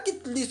 I'm like, I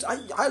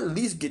at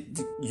least get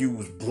to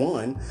use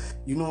one.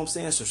 You know what I'm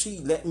saying? So she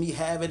let me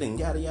have it and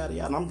yada yada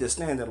yada. And I'm just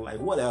standing there like,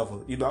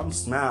 whatever. You know, I'm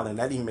smiling.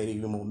 That even made it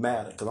even more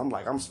mad because I'm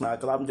like, I'm smiling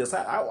because I'm just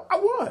I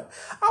won.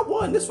 I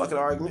won this fucking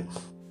argument.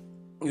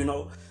 You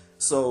know?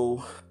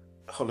 So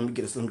hold on, let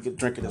me get a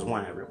drink of this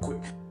wine real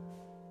quick.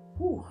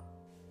 Whew.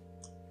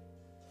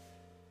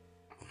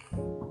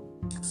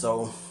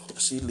 So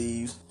she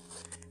leaves,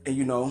 and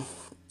you know,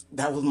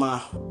 that was my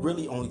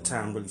really only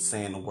time really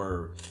saying the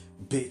word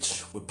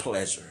bitch with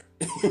pleasure.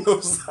 You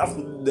know, I've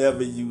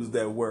never used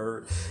that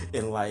word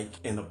in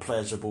a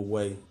pleasurable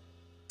way,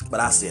 but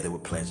I said it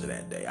with pleasure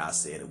that day. I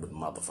said it with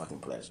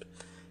motherfucking pleasure.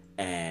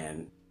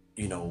 And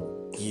you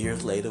know,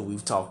 years later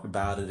we've talked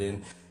about it,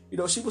 and you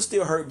know, she was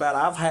still hurt about it.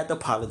 I've had to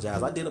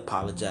apologize. I did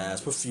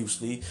apologize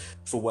profusely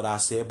for what I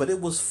said, but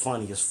it was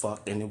funny as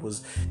fuck, and it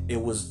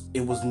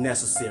was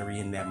necessary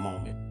in that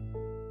moment.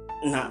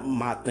 Not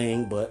my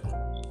thing, but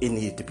it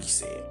needed to be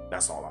said.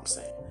 That's all I'm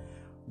saying.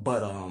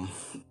 But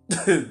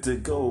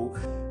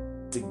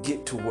to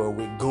get to where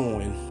we're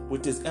going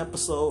with this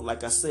episode,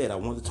 like I said, I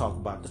wanted to talk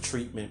about the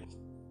treatment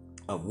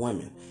of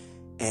women.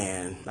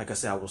 And like I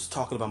said, I was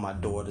talking about my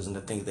daughters and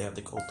the things they have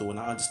to go through. And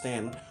I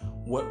understand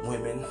what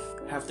women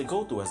have to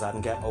go through as I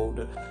got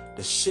older.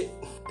 The shit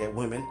that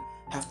women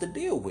have to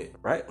deal with,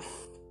 right?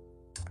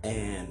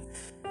 And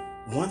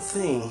one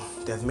thing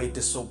that made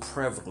this so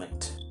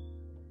prevalent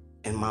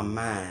in my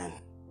mind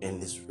in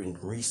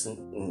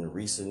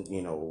recent,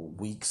 you know,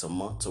 weeks or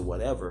months or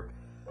whatever,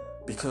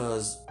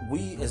 because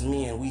we as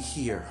men, we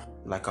hear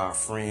like our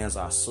friends,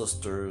 our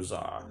sisters,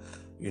 our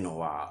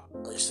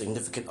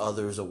significant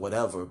others or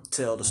whatever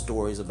tell the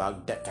stories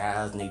about that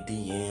guys and their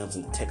DMs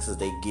and the texts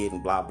they get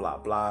and blah, blah,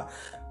 blah.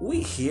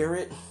 We hear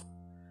it.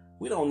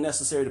 We don't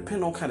necessarily,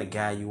 depend on what kind of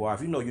guy you are.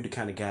 If you know you're the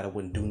kind of guy that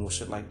wouldn't do no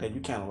shit like that, you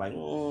kind of like,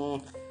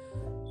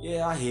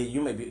 yeah, I hear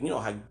you. Maybe, you know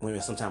how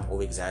women sometimes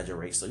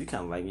over-exaggerate. So you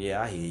kind of like,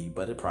 yeah, I hear you,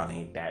 but it probably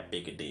ain't that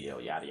big a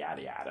deal. Yada,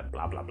 yada, yada,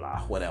 blah, blah,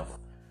 blah, whatever.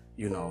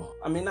 You know,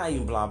 I mean, not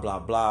even blah, blah,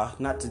 blah.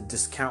 Not to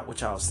discount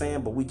what y'all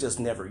saying, but we just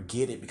never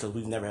get it because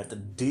we've never had to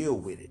deal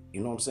with it.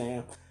 You know what I'm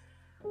saying?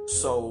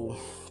 So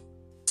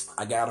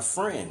I got a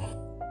friend,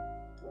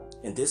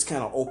 and this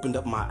kind of opened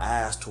up my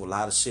eyes to a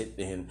lot of shit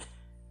and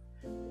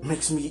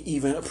makes me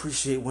even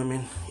appreciate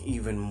women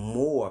even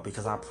more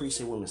because I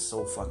appreciate women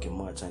so fucking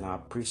much. And I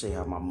appreciate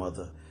how my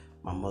mother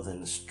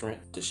and the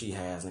strength that she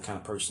has and the kind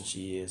of person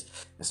she is,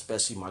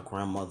 especially my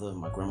grandmother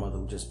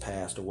who just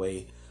passed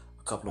away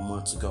a couple of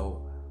months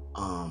ago.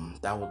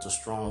 That was the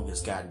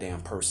strongest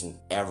goddamn person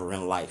ever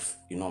in life.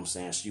 You know what I'm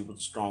saying? She was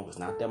the strongest.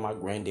 Not that my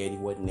granddaddy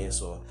wasn't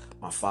this or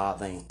my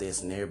father ain't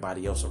this and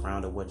everybody else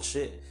around her wasn't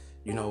shit.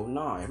 You know,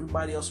 no,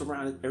 everybody else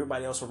around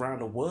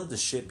her was the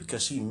shit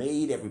because she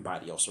made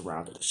everybody else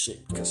around her the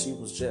shit. Because she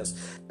was just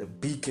the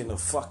beacon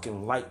of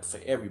fucking light for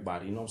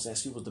everybody. You know what I'm saying?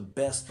 She was the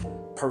best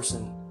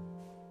person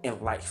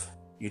in life.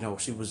 You know,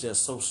 she was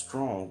just so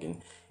strong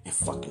and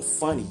fucking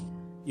funny.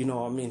 You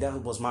know what I mean?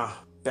 That was my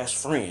best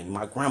friend.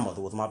 My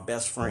grandmother was my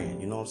best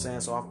friend. You know what I'm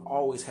saying? So I've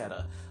always had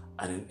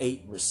an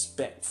innate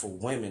respect for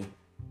women,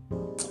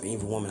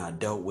 even women I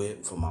dealt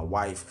with, for my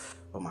wife,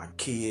 for my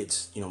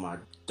kids, you know, my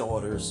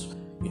daughters,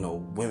 you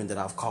know, women that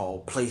I've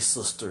called play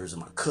sisters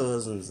and my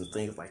cousins and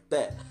things like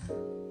that.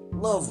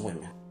 Love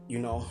women, you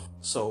know.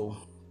 So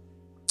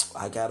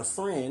I got a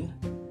friend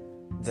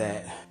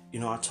that, you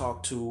know, I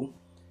talked to,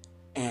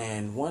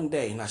 and one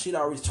day, now she'd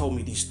already told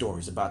me these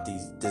stories about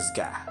this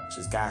guy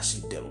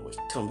she's dealing with.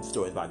 Tell me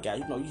stories about guys.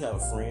 You know, you have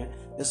a friend.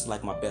 This is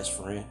like my best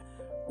friend.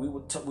 We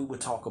would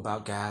talk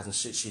about guys and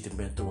shit she'd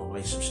been through, a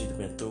relationship she'd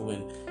been through,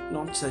 and you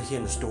know, I'm just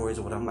hearing the stories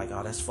of what I'm like,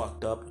 oh, that's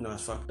fucked up. You know,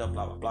 that's fucked up.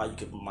 Blah blah blah. You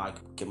give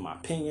my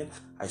opinion.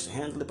 I should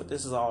handle it, but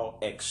this is all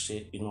X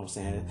shit. You know what I'm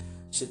saying?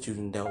 Shit you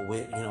done dealt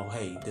with. You know,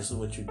 hey, this is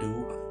what you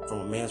do from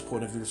a man's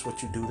point of view. This is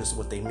what you do. This is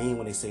what they mean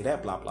when they say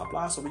that. Blah blah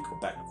blah. So we go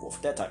back and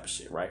forth, that type of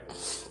shit, right?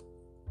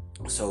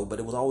 So, but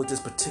it was always this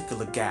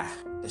particular guy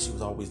that she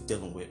was always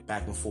dealing with,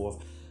 back and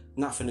forth.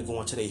 Not finna go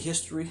into their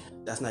history.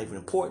 That's not even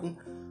important.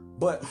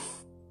 But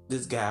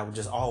this guy was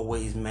just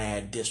always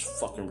mad,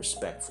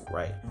 disrespectful,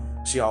 right?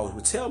 She always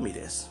would tell me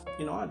this.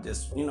 I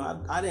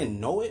didn't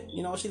know it.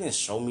 She didn't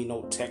show me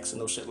no text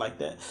and no shit like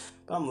that.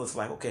 But I'm just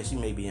like, okay, she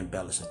may be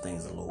embellishing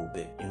things a little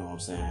bit. You know what I'm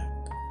saying?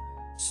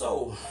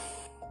 So,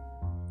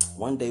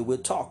 one day we're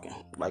talking.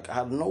 Like,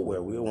 out of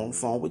nowhere, we were on the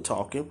phone, we're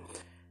talking.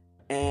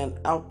 And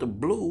out the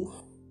blue,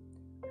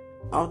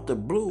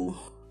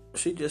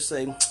 she just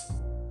say,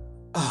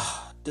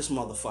 this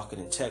motherfucker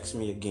done text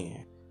me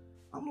again.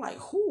 I'm like,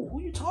 who?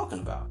 Who you talking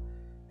about?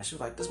 And she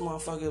was like, this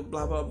motherfucker,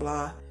 blah, blah,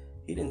 blah.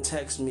 He didn't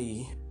text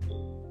me,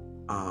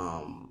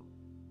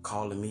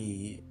 calling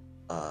me,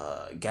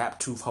 gap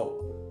tooth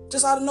hoe.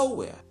 Just out of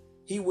nowhere.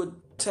 He would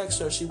text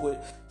her, she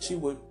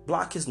would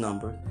block his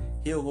number.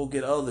 He'll go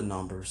get other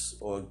numbers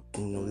or,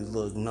 these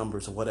little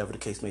numbers or whatever the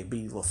case may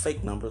be, little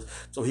fake numbers,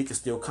 so he can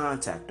still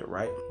contact her,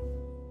 right?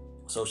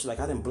 So she's like,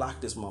 I didn't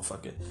block this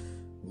motherfucker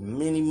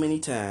many, many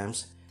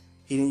times.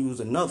 He didn't use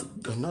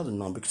another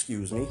number,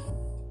 excuse me.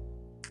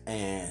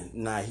 And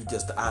now he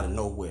just out of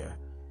nowhere,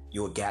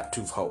 you're a gap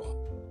tooth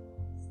hoe.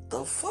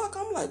 The fuck?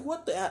 I'm like,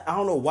 what the? I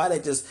don't know why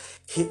that just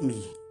hit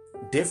me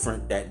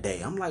different that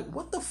day. I'm like,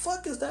 what the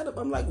fuck is that?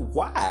 I'm like,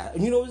 why?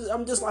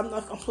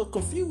 I'm so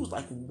confused.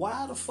 Like,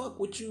 why the fuck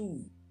would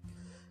you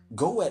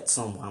go at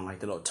someone like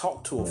that or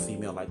talk to a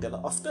female like that,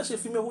 especially a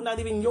female who's not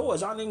even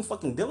yours? Y'all ain't even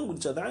fucking dealing with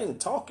each other. I ain't even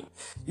talking.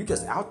 You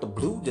just out the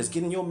blue, just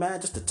getting your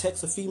mind just to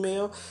text a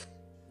female.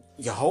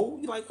 Your hoe,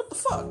 you're like, what the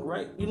fuck,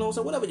 right?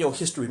 So whatever your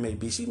history may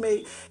be, she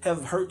may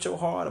have hurt your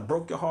heart or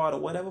broke your heart or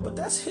whatever, but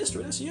that's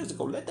history. That's years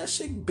ago. Let that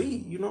shit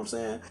be. You know what I'm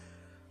saying?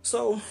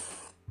 So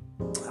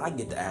I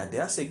get the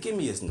idea. I said, give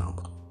me his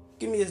number,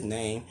 give me his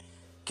name,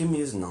 give me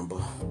his number.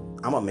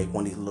 I'm gonna make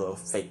one of these little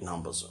fake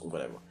numbers or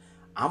whatever.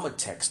 I'm gonna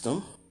text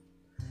him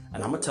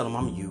and I'm gonna tell him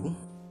I'm you.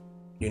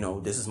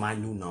 This is my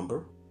new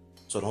number.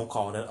 So don't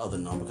call that other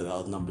number because the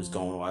other number is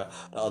gone.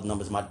 The other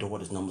number is my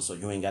daughter's number, so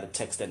you ain't got to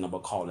text that number,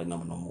 call that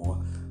number no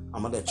more.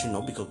 I'm going to let you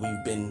know because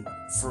we've been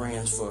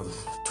friends for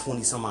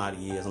 20 some odd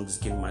years. I'm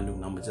just giving my new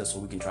number just so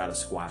we can try to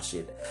squash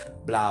it.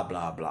 Blah,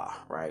 blah, blah,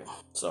 right?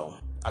 So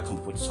I come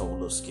up with this whole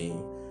little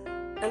scheme.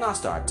 And I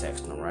start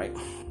texting him, right?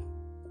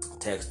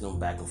 Texting him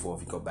back and forth.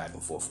 We go back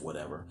and forth,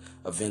 whatever.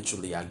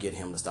 Eventually, I get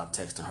him to stop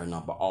texting her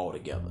number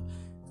altogether.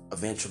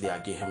 Eventually, I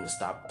get him to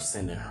stop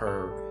sending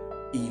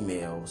her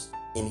emails,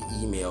 any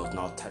emails and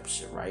all type of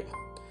shit, right?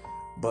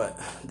 But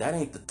that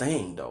ain't the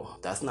thing, though.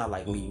 That's not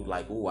like me,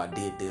 like, oh, I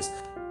did this.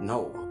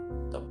 No,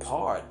 the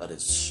part of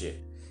this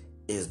shit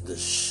is the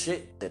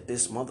shit that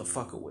this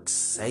motherfucker would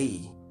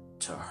say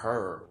to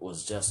her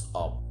was just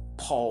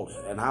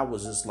appalling. And I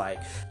was just like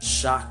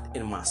shocked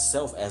in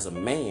myself as a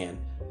man.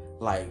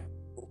 Like,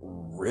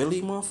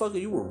 really,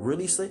 motherfucker? You would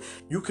really say?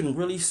 You can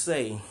really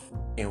say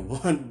in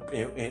one,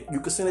 and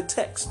you could send a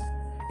text.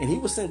 And he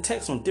would send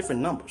texts on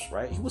different numbers,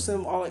 right? He would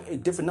send them all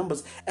different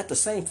numbers at the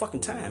same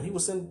fucking time. He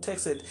would send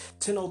texts at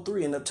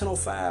 10:03 and at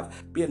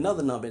 10:05 be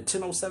another number, and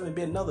 10:07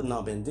 be another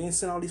number, and then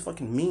send all these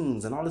fucking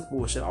memes and all this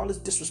bullshit, all this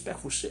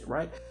disrespectful shit,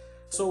 right?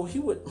 So he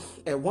would,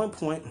 at one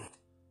point,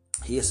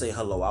 he'd say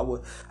hello.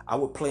 I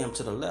would play him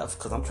to the left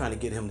because I'm trying to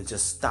get him to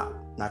just stop.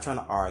 Not trying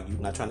to argue,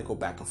 not trying to go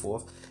back and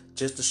forth,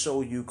 just to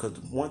show you, because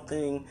one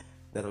thing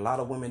that a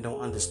lot of women don't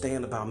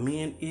understand about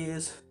men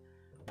is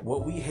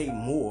what we hate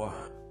more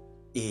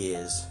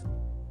is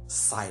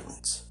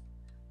silence.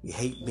 We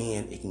hate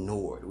being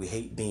ignored. We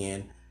hate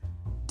being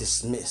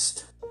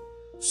dismissed.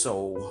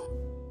 So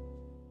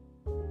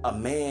a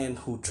man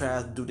who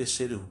tries to do this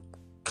shit, who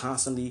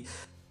constantly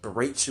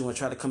berates you and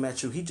try to come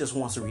at you, he just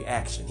wants a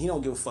reaction. He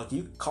don't give a fuck.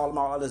 You call him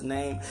out his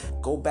name,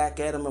 go back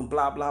at him and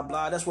blah, blah,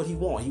 blah. That's what he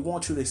wants. He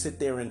wants you to sit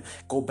there and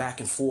go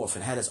back and forth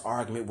and have this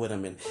argument with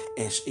him.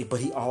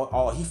 But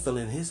all he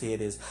feeling in his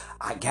head is,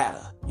 I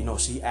gotta.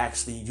 She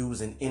actually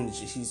using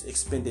energy. She's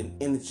expending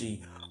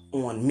energy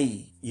on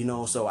me,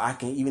 so I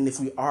can, even if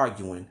we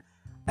arguing,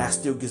 that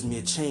still gives me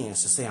a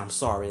chance to say I'm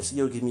sorry. It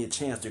still gives me a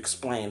chance to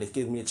explain. It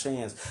gives me a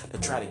chance to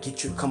try to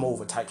get you to come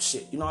over type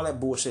shit. All that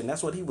bullshit. And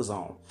that's what he was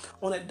on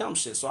that dumb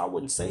shit. So I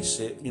wouldn't say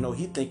shit.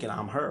 He thinking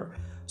I'm her.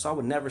 So I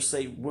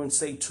wouldn't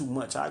say too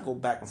much. I go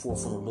back and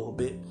forth on a little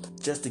bit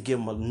just to give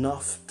him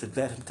enough to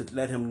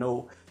let him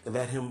know, to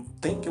let him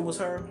think it was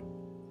her.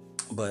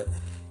 But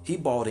he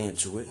bought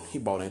into it. He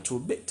bought into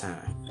it big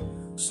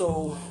time.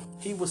 So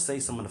he would say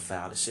some of the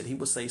foulest shit. He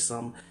would say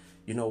some,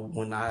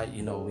 when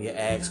he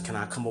asked, can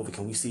I come over?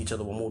 Can we see each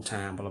other one more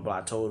time? Blah, blah, blah.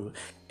 I told her,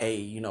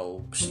 hey,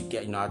 she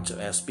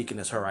get, speaking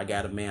as her, I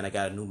got a man, I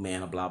got a new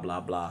man, blah, blah,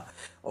 blah.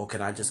 Oh,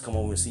 can I just come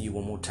over and see you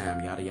one more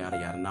time? Yada, yada,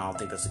 yada. No, I don't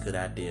think that's a good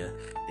idea.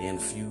 Then a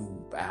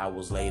few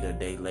hours later, a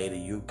day later,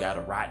 you got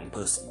a rotten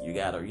pussy. You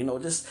got a,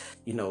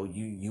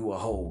 you a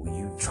hoe.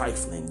 You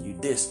trifling. You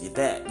this, you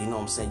that. You know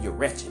what I'm saying? You're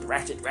ratchet.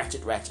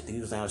 He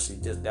was actually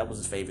that was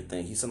his favorite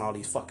thing. He sent all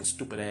these fucking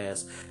stupid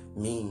ass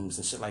memes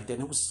and shit like that.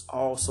 And it was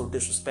all so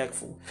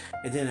disrespectful.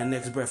 And then the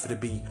next breath would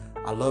be,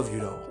 I love you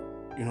though.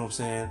 You know what I'm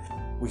saying?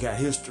 We got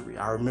history.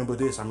 I remember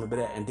this. I remember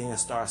that. And then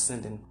start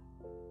sending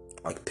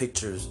like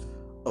pictures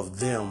of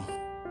them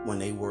when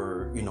they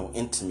were,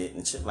 intimate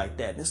and shit like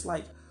that. And it's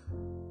like,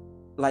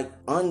 like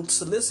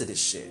unsolicited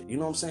shit. You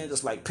know what I'm saying?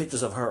 Just like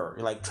pictures of her,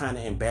 like trying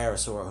to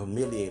embarrass her or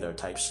humiliate her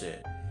type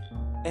shit.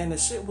 And the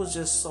shit was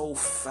just so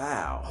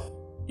foul.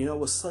 You know, it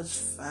was such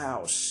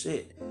foul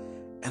shit.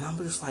 And I'm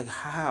just like,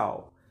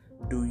 how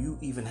do you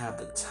even have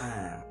the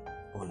time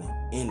or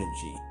the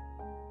energy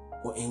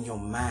or in your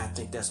mind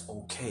think that's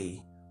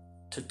okay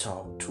to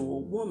talk to a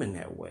woman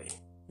that way?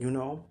 You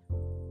know?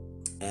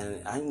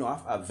 And I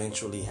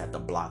eventually had to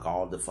block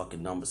all the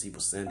fucking numbers he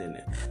was sending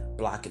and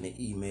blocking the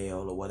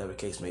email or whatever the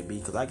case may be,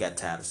 because I got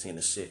tired of seeing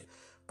the shit.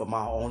 But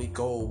my only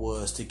goal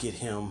was to get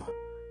him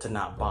to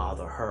not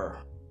bother her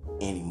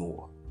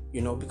anymore. You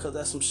know, because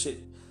that's some shit.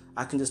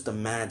 I can just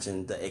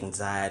imagine the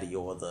anxiety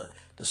or the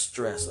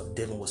stress of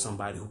dealing with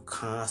somebody who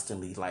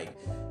constantly, like,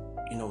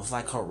 you know, it's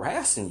like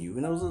harassing you.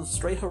 You know, it was a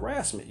straight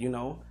harassment, you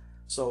know.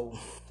 So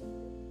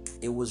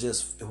it was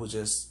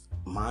just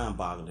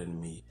mind-boggling to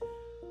me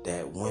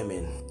that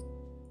women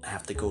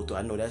have to go through.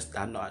 Y'all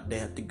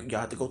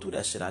have to go through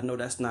that shit. I know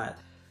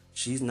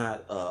she's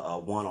not a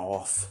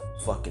one-off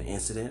fucking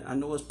incident. I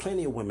know there's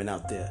plenty of women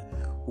out there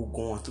who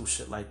going through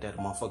shit like that.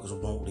 Motherfuckers who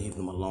won't leave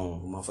them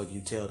alone. Motherfuckers, you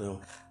tell them,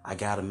 I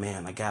got a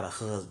man, I got a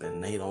husband,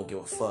 and they don't give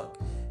a fuck.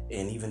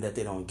 And even that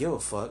they don't give a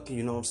fuck,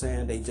 you know what I'm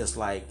saying? They just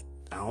like,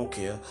 I don't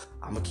care,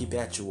 I'm gonna keep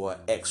at you. Or an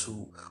ex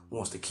who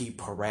wants to keep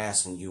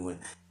harassing you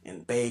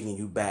and begging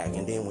you back.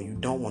 And then when you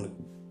don't want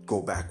to go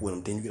back with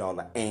them, then you get all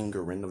the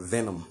anger and the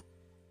venom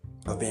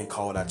of being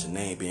called out your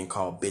name, being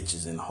called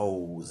bitches and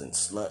hoes and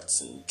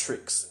sluts and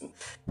tricks and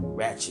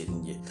ratchet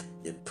and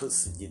your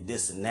pussy, you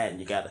this and that,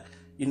 and you gotta,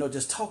 you know,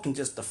 just talking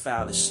just the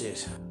foulest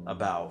shit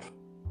about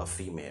a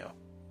female.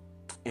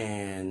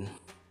 And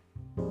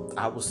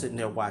I was sitting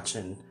there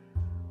watching,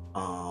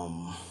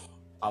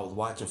 I was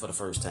watching for the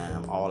first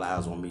time All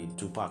Eyes on Me, the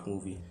Tupac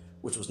movie,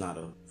 which was not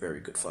a very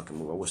good fucking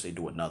movie. I wish they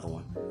do another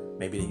one.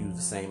 Maybe they use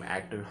the same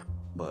actor,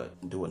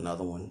 but do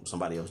another one.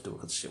 Somebody else do it,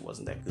 because the shit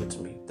wasn't that good to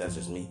me. That's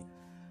just me.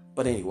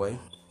 But anyway,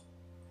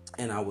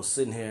 and I was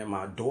sitting here, and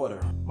my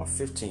daughter, my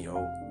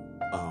 15-year-old,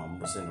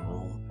 was in the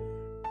room,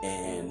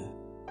 and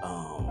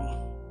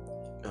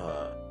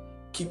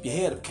Keep Your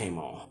Head Up came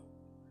on.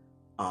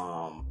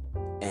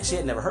 And she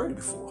had never heard it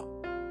before,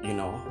 you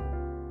know.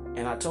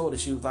 And I told her,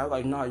 she was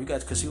like, no, you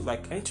guys, because she was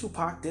like, ain't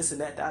Tupac this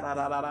and that, da da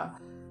da da da.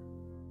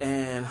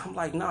 And I'm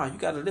like, nah, you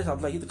gotta listen. I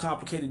was like, he's a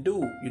complicated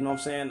dude, you know what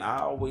I'm saying? I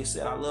always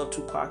said I love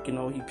Tupac, you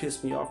know. He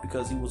pissed me off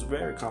because he was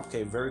very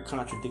complicated, very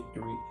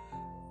contradictory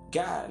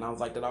guy. And I was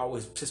like, that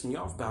always pissed me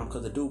off about him,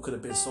 because the dude could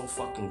have been so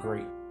fucking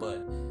great.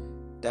 But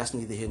that's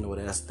neither here nor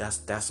there.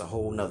 That's a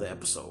whole nother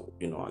episode,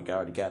 you know.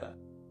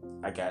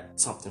 I got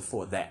something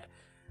for that.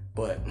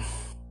 But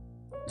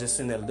just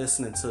in there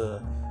listening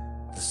to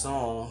the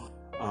song,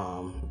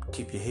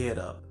 Keep Your Head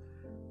Up,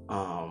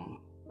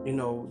 you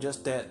know,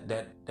 just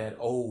that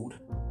ode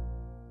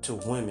to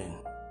women,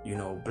 you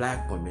know,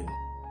 black women,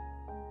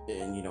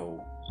 and you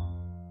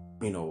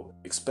know,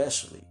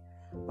 especially,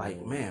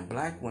 like, man,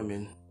 black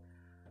women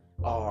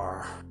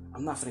are,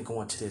 I'm not gonna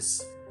go into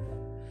this,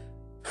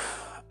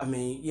 I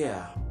mean,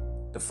 yeah,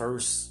 the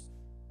first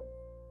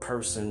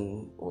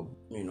person, or,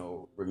 you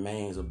know,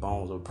 remains or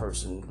bones of a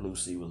person,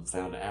 Lucy, was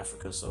found in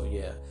Africa. So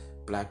yeah,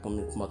 black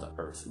women, Mother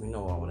Earth, we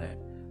know all that.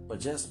 But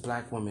just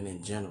black women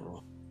in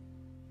general,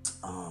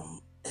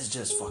 it's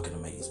just fucking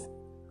amazing.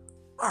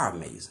 Are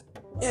amazing.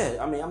 Yeah,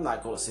 I mean, I'm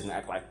not gonna sit and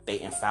act like they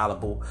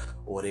infallible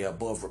or they're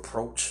above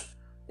reproach,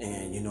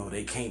 and you know,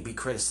 they can't be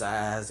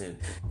criticized, and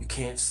you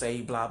can't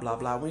say blah blah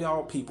blah. We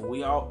all people,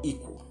 we all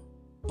equal.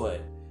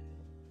 But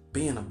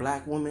being a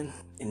black woman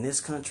in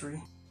this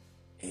country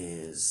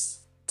is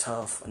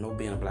tough. I know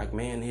being a black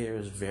man here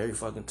is very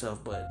fucking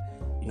tough, but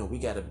you know, we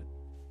gotta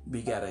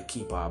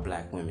keep our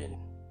black women.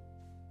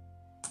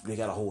 We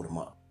gotta hold them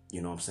up.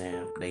 You know what I'm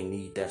saying? They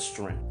need that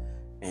strength.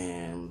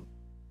 And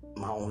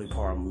my only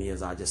problem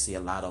is I just see a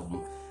lot of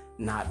them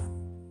not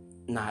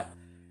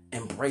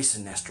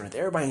embracing that strength.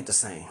 Everybody ain't the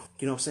same.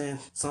 You know what I'm saying?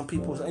 Some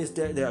people,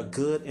 there are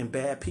good and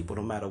bad people,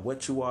 no matter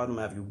what you are, no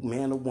matter if you're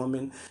man or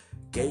woman,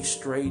 gay,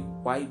 straight,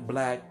 white,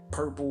 black,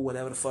 purple,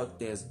 whatever the fuck.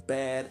 There's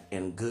bad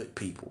and good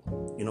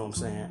people. You know what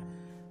I'm saying?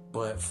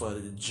 But for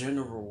the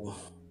general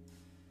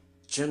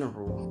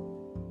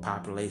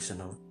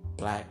population of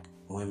black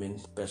women,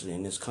 especially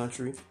in this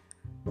country,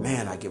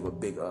 man, I give a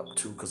big up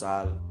to, because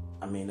I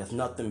mean, there's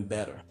nothing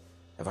better.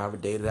 If I ever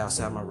dated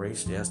outside my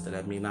race, yes,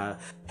 that mean I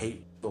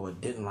hate or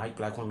didn't like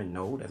black women?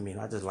 No, that mean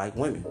I just like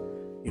women.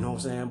 You know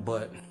what I'm saying?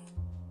 But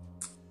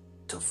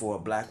for a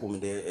black woman,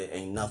 there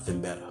ain't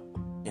nothing better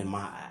in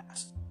my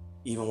eyes.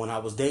 Even when I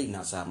was dating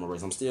outside my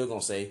race, I'm still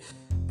gonna say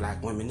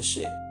black women is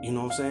shit. You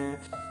know what I'm saying?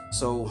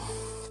 So,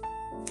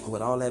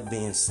 with all that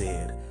being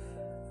said,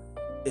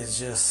 it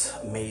just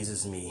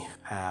amazes me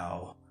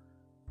how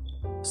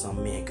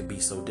some men could be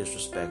so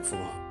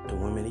disrespectful to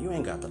women. You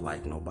ain't got to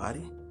like nobody.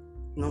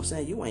 You know what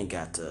I'm saying? I ain't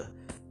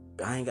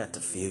got to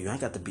feel you. I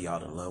ain't got to be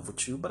all in love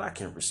with you, but I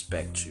can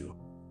respect you.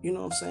 You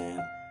know what I'm saying?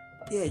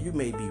 Yeah, you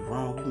may be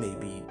wrong. You may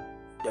be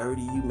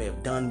dirty. You may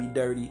have done me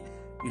dirty.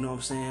 You know what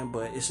I'm saying?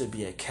 But it should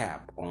be a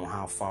cap on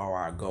how far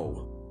I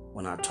go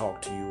when I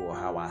talk to you or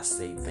how I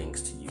say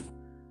things to you.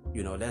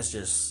 That's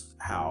just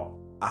how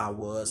I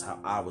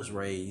was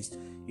raised.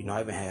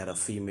 I even had a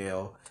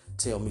female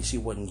tell me she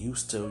wasn't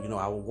used to,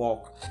 I would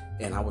walk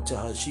and I would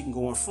tell her she can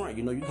go in front.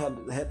 You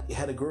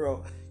had a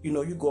girl,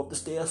 you go up the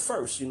stairs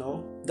first,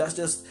 that's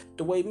just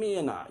the way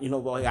men are,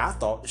 like I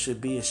thought it should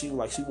be. And she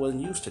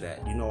wasn't used to that.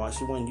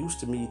 She wasn't used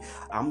to me.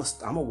 I'm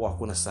a walk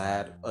on the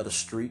side of the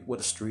street where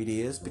the street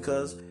is,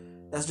 because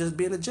that's just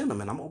being a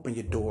gentleman. I'm gonna open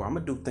your door. I'm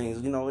gonna do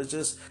things,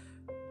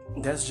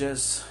 that's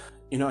just,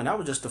 and I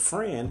was just a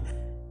friend.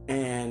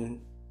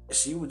 And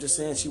she was just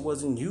saying she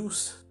wasn't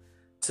used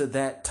to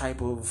that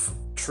type of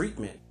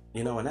treatment,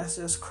 and that's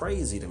just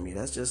crazy to me.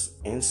 That's just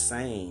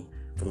insane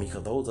for me,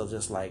 because those are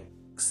just like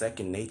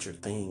second nature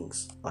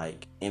things,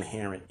 like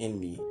inherent in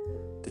me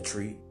to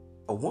treat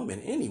a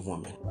woman, any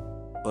woman,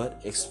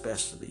 but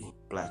especially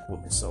black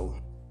women. So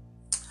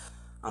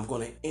I'm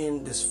going to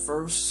end this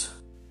first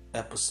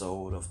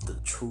episode of the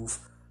Truth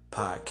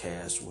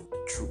Podcast with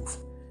the truth.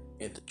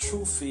 And the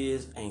truth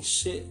is, ain't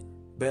shit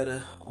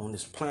better on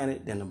this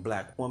planet than a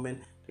black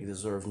woman. They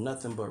deserve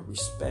nothing but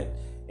respect,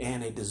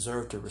 and they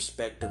deserve to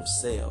respect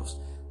themselves.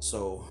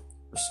 So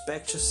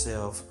respect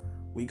yourself.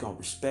 We gonna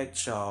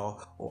respect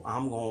y'all, or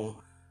I'm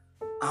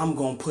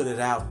gonna put it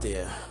out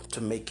there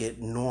to make it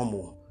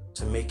normal,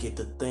 to make it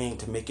the thing,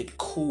 to make it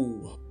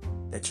cool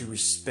that you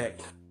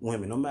respect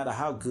women, no matter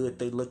how good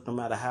they look, no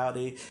matter how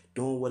they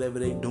doing whatever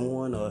they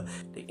doing, or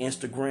the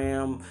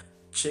Instagram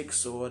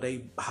chicks, or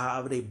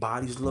however they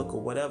bodies look,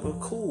 or whatever.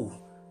 Cool.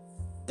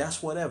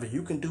 That's whatever.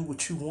 You can do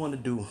what you want to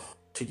do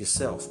to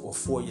yourself, or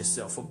for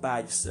yourself, or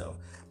by yourself.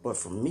 But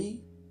for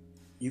me,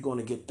 you're going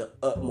to get the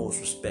utmost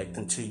respect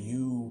until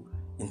you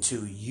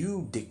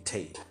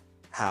dictate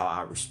how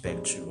I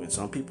respect you. And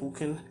some people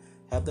can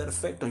have that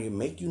effect on you,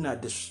 make you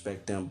not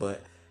disrespect them.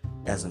 But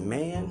as a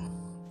man,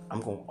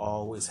 I'm going to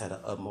always have the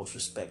utmost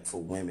respect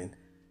for women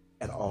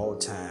at all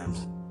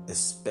times,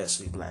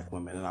 especially black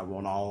women. And I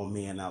want all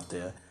men out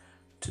there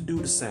to do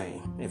the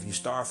same. If you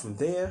start from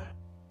there,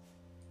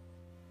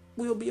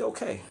 we'll be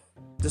okay.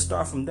 Just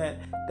start from that.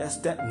 That's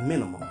that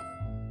minimum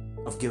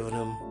of giving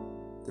them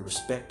the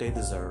respect they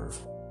deserve.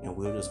 And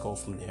we'll just go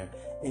from there.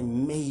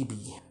 And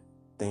maybe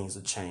things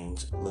will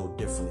change a little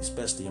differently,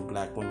 especially in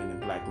black women and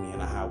black men,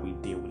 and how we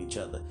deal with each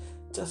other.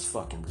 Just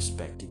fucking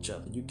respect each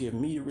other. You give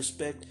me the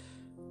respect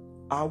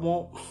I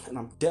want, and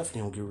I'm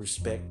definitely gonna give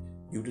respect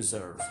you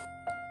deserve.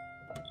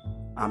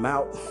 I'm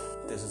out.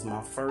 This is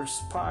my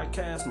first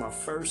podcast, my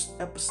first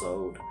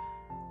episode.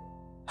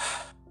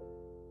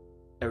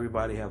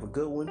 Everybody have a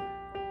good one.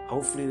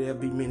 Hopefully there'll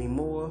be many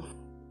more,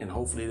 and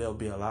hopefully they'll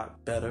be a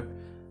lot better,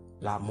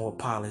 a lot more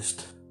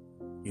polished.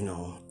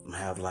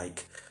 Have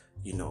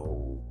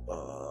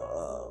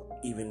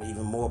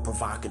even more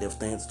provocative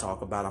things to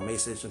talk about. I may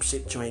say some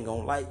shit you ain't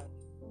gonna like.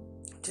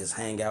 Just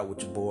hang out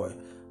with your boy.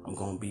 I'm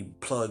gonna be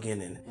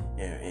plugging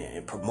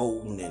and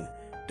promoting and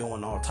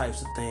doing all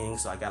types of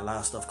things. So I got a lot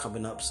of stuff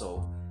coming up.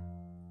 So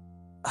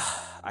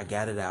I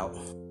got it out.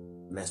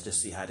 Let's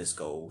just see how this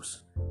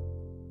goes.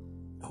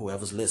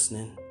 Whoever's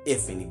listening,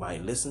 if anybody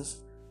listens,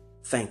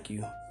 thank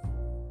you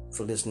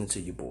for listening to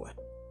your boy.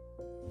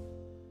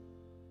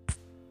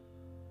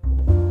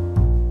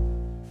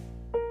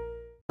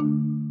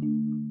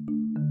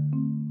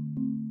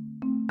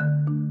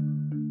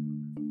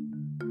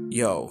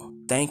 Yo,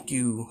 thank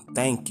you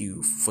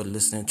for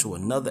listening to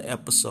another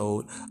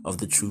episode of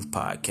the Truth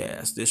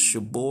Podcast. This is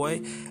your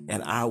boy,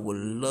 and I would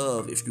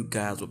love if you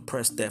guys would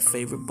press that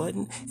favorite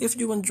button if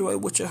you enjoy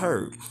what you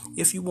heard.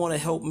 If you want to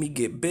help me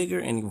get bigger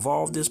and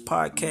evolve this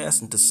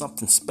podcast into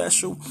something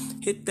special,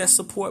 hit that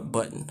support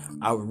button.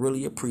 I would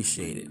really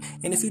appreciate it.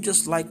 And if you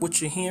just like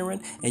what you're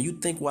hearing and you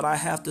think what I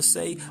have to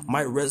say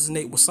might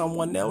resonate with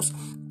someone else,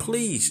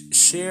 please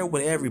share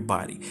with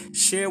everybody.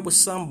 Share with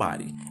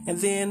somebody. And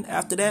then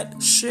after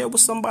that, share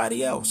with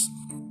somebody else.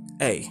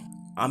 Hey,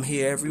 I'm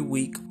here every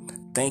week.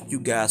 Thank you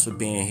guys for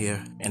being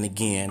here. And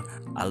again,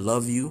 I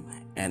love you.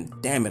 And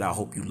damn it, I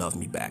hope you love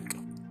me back.